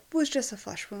she's like, it was just a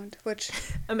flesh wound, which...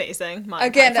 Amazing.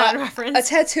 Again, a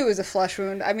tattoo is a flesh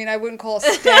wound. I mean, I wouldn't call a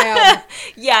stab...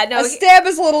 Yeah, no. A stab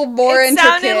is a little more intricate.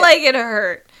 It sounded like it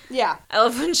hurt. Yeah. I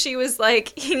love when she was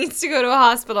like, he needs to go to a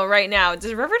hospital right now.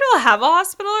 Does Riverdale have a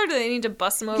hospital, or do they need to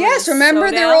bust him over? Yes,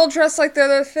 remember, they're all dressed like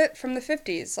they're from the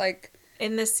 50s. Like...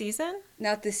 In this season?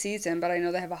 Not this season, but I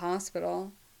know they have a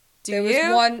hospital. There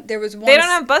was one. They don't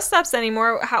have bus stops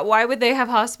anymore. Why would they have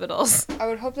hospitals? I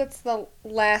would hope that's the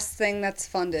last thing that's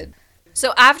funded.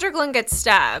 So after Glenn gets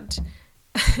stabbed,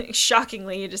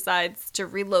 shockingly, he decides to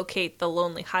relocate the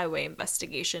Lonely Highway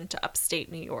investigation to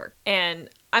upstate New York.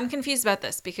 And I'm confused about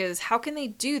this, because how can they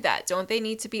do that? Don't they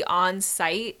need to be on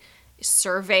site,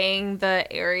 surveying the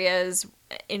areas,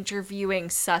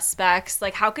 interviewing suspects?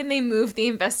 Like, how can they move the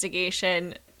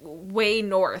investigation way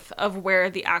north of where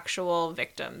the actual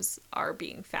victims are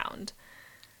being found?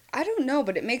 I don't know,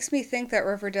 but it makes me think that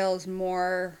Riverdale is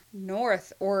more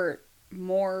north or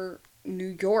more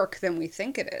New York than we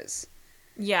think it is.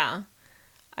 Yeah.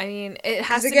 I mean, it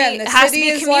has to be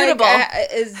commutable.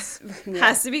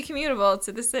 Has to be commutable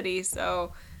to the city,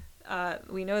 so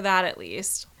we know that at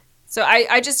least. So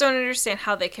I just don't understand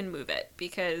how they can move it,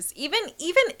 because even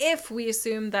if we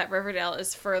assume that Riverdale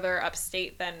is further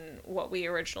upstate than what we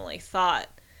originally thought,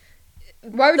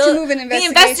 Why would you move an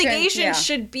investigation? The investigation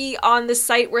should be on the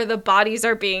site where the bodies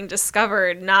are being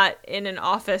discovered, not in an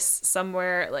office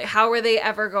somewhere. Like, how are they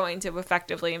ever going to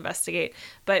effectively investigate?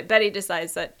 But Betty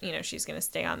decides that, she's going to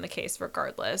stay on the case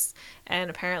regardless, and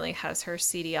apparently has her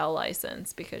CDL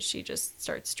license because she just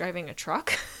starts driving a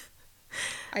truck.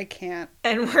 I can't.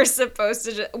 And we're supposed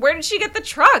to where did she get the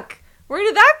truck? Where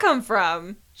did that come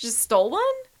from? She just stole one?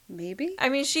 Maybe. I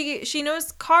mean, she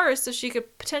knows cars, so she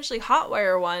could potentially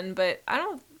hotwire one, but I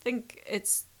don't think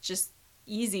it's just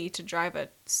easy to drive a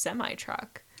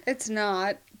semi-truck. It's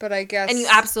not, but I guess... And you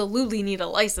absolutely need a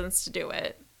license to do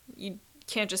it. You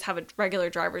can't just have a regular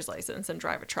driver's license and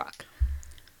drive a truck.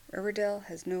 Riverdale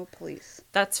has no police.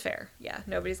 That's fair. Yeah,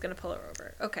 nobody's going to pull her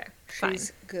over. Okay, fine.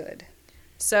 She's good.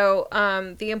 So,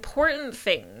 the important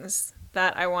things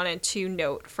that I wanted to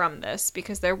note from this,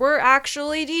 because there were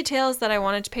actually details that I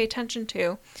wanted to pay attention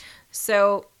to.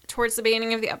 So, towards the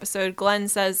beginning of the episode, Glenn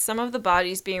says some of the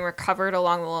bodies being recovered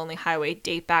along the Lonely Highway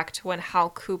date back to when Hal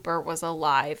Cooper was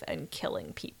alive and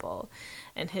killing people.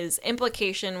 And his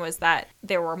implication was that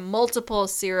there were multiple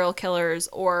serial killers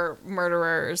or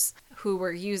murderers who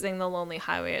were using the Lonely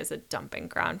Highway as a dumping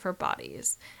ground for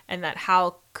bodies, and that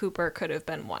Hal Cooper could have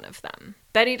been one of them.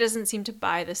 Betty doesn't seem to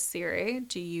buy this theory.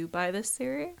 Do you buy this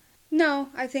theory? No,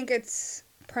 I think it's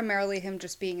primarily him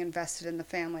just being invested in the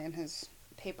family and his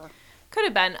paper. Could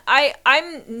have been.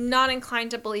 I'm not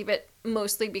inclined to believe it,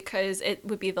 mostly because it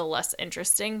would be the less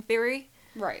interesting theory.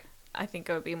 Right. I think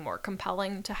it would be more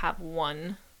compelling to have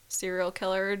one serial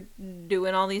killer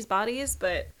doing all these bodies,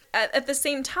 but at the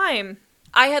same time,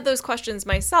 I had those questions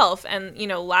myself, and,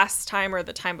 last time or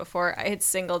the time before, I had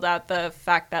singled out the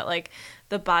fact that,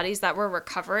 the bodies that we're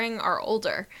recovering are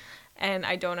older, and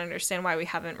I don't understand why we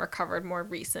haven't recovered more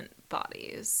recent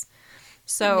bodies.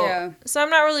 So I'm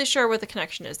not really sure what the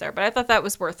connection is there, but I thought that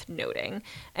was worth noting.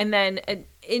 And then,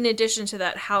 in addition to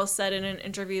that, Hal said in an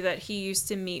interview that he used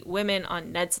to meet women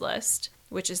on Ned's List,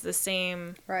 which is the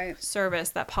same service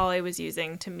that Polly was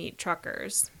using to meet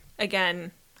truckers.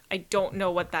 Again, I don't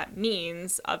know what that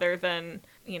means other than,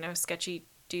 sketchy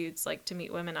dudes like to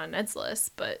meet women on Ned's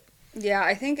List, but... Yeah,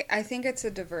 I think it's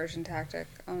a diversion tactic,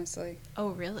 honestly. Oh,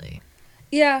 really?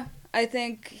 Yeah, I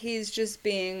think he's just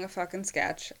being a fucking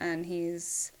sketch, and he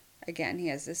has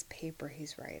this paper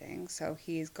he's writing, so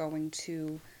he's going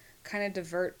to kind of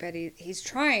divert Betty. He's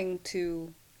trying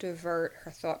to divert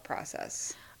her thought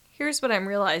process. Here's what I'm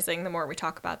realizing the more we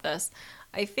talk about this.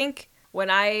 I think when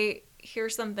I hear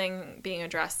something being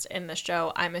addressed in the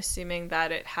show, I'm assuming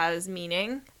that it has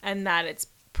meaning and that it's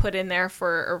put in there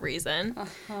for a reason.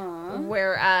 Uh-huh.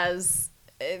 Whereas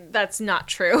that's not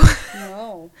true.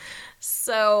 No.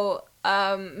 So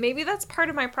maybe that's part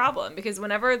of my problem, because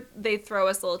whenever they throw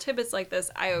us little tidbits like this,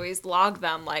 I always log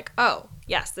them like, oh,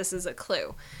 yes, this is a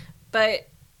clue. But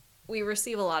we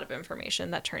receive a lot of information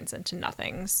that turns into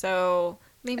nothing. So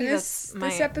maybe this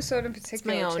episode in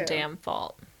particular, it's my own too. damn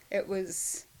fault. It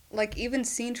was... even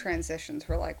scene transitions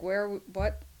were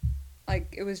what?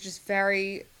 It was just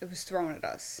it was thrown at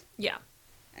us. Yeah.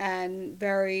 And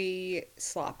very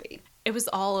sloppy. It was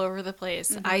all over the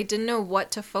place. Mm-hmm. I didn't know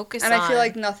what to focus on. And I feel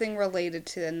like nothing related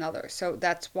to another. So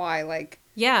that's why,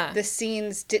 the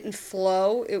scenes didn't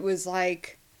flow. It was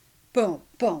boom,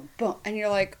 boom, boom. And you're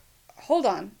like, hold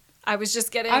on. I'm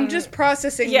just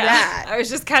processing that. I was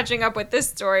just catching up with this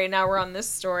story. Now we're on this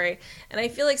story. And I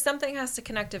feel like something has to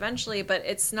connect eventually, but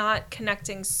it's not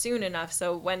connecting soon enough.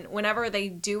 So whenever they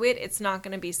do it, it's not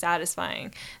going to be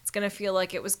satisfying. It's going to feel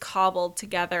like it was cobbled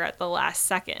together at the last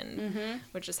second,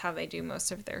 which is how they do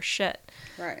most of their shit.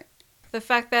 Right. The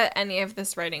fact that any of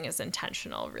this writing is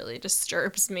intentional really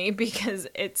disturbs me, because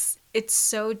it's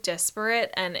so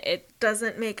disparate and it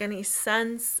doesn't make any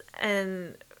sense,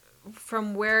 and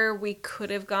from where we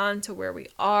could have gone to where we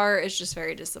are is just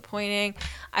very disappointing.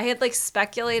 I had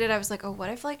speculated, I was like, oh, what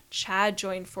if Chad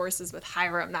joined forces with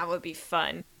Hiram? That would be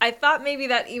fun. I thought maybe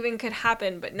that even could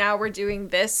happen, but now we're doing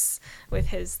this with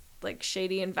his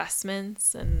shady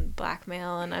investments and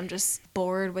blackmail, and I'm just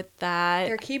bored with that.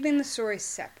 They're keeping the story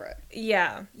separate.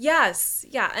 Yeah. Yes.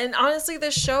 Yeah. And honestly, the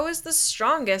show is the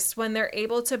strongest when they're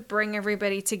able to bring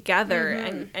everybody together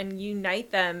and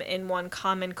unite them in one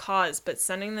common cause, but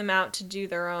sending them out to do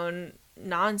their own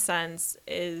nonsense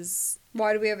is...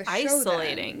 Why do we have a show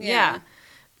isolating? Then? Yeah.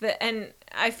 And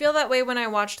I feel that way when I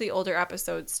watch the older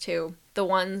episodes too. The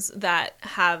ones that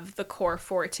have the core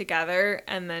four together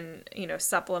and then,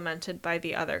 supplemented by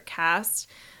the other cast,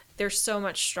 they're so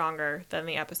much stronger than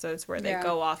the episodes where they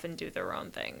go off and do their own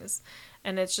things.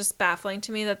 And it's just baffling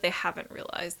to me that they haven't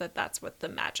realized that that's what the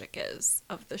magic is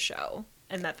of the show,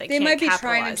 and that they can't might be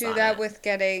capitalize trying to do on that it. with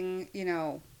getting,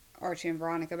 Archie and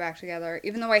Veronica back together,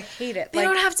 even though I hate it. They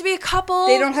don't have to be a couple.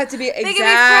 They don't have to be They can be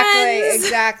friends.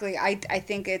 exactly. I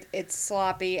think it's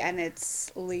sloppy and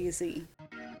it's lazy.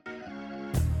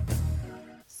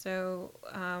 So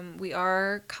we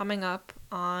are coming up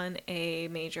on a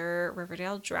major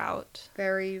Riverdale drought.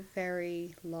 Very,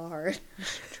 very large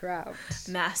drought.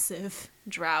 Massive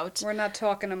drought. We're not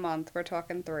talking a month. We're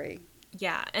talking 3.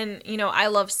 Yeah, and I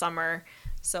love summer,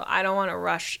 so I don't want to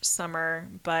rush summer,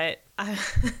 but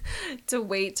to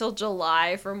wait till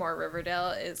July for more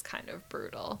Riverdale is kind of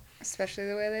brutal. Especially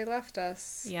the way they left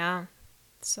us. Yeah,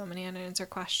 so many unanswered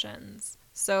questions.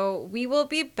 So we will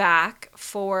be back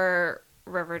for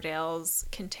Riverdale's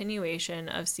continuation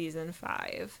of season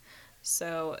 5.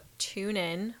 So tune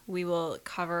in. We will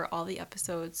cover all the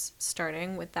episodes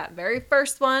starting with that very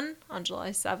first one on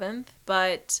July 7th.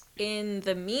 But in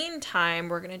the meantime,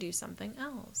 we're going to do something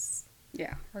else.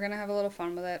 Yeah, we're going to have a little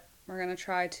fun with it. We're going to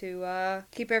try to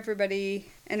keep everybody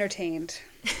entertained.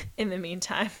 In the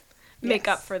meantime, make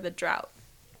up for the drought.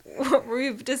 What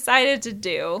we've decided to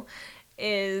do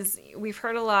is we've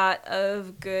heard a lot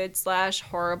of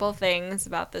good/horrible things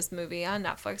about this movie on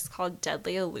Netflix called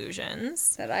Deadly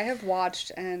Illusions. That I have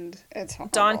watched, and it's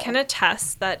horrible. Dawn can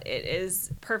attest that it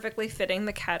is perfectly fitting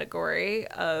the category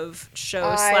of show/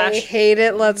 I hate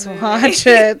it. Let's watch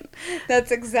it.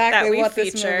 That's exactly what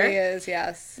this movie is,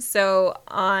 yes. So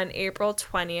on April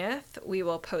 20th, we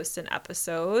will post an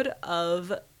episode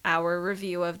of our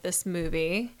review of this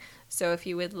movie. So if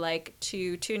you would like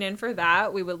to tune in for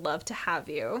that, we would love to have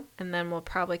you. And then we'll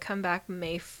probably come back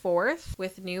May 4th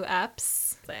with new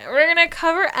eps. We're going to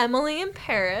cover Emily in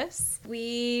Paris.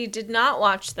 We did not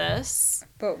watch this.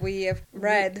 But we have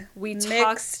read. We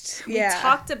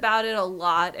talked about it a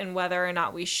lot and whether or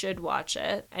not we should watch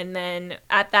it. And then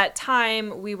at that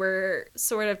time, we were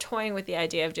sort of toying with the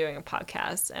idea of doing a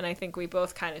podcast. And I think we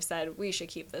both kind of said we should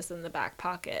keep this in the back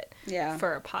pocket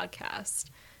for a podcast.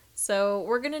 So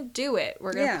we're going to do it.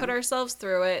 We're going to put ourselves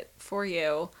through it for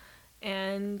you.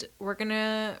 And we're going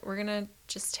to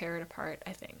just tear it apart,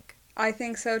 I think. I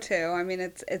think so too. I mean,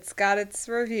 it's got its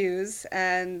reviews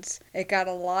and it got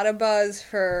a lot of buzz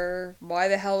for why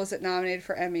the hell was it nominated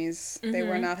for Emmys. Mm-hmm. They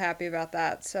were not happy about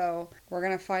that. So we're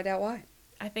going to find out why.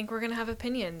 I think we're going to have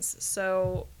opinions.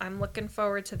 So I'm looking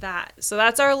forward to that. So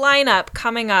that's our lineup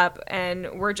coming up.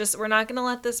 And we're not going to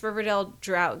let this Riverdale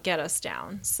drought get us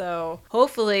down. So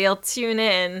hopefully you'll tune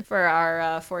in for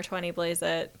our 420 Blaze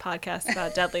It podcast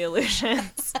about Deadly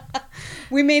Illusions.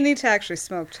 We may need to actually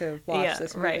smoke to watch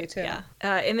this movie too. Yeah.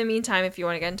 In the meantime, if you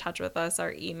want to get in touch with us,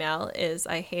 our email is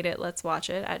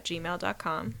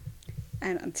ihateitlet'swatchit@gmail.com.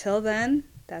 And until then,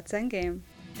 that's Endgame.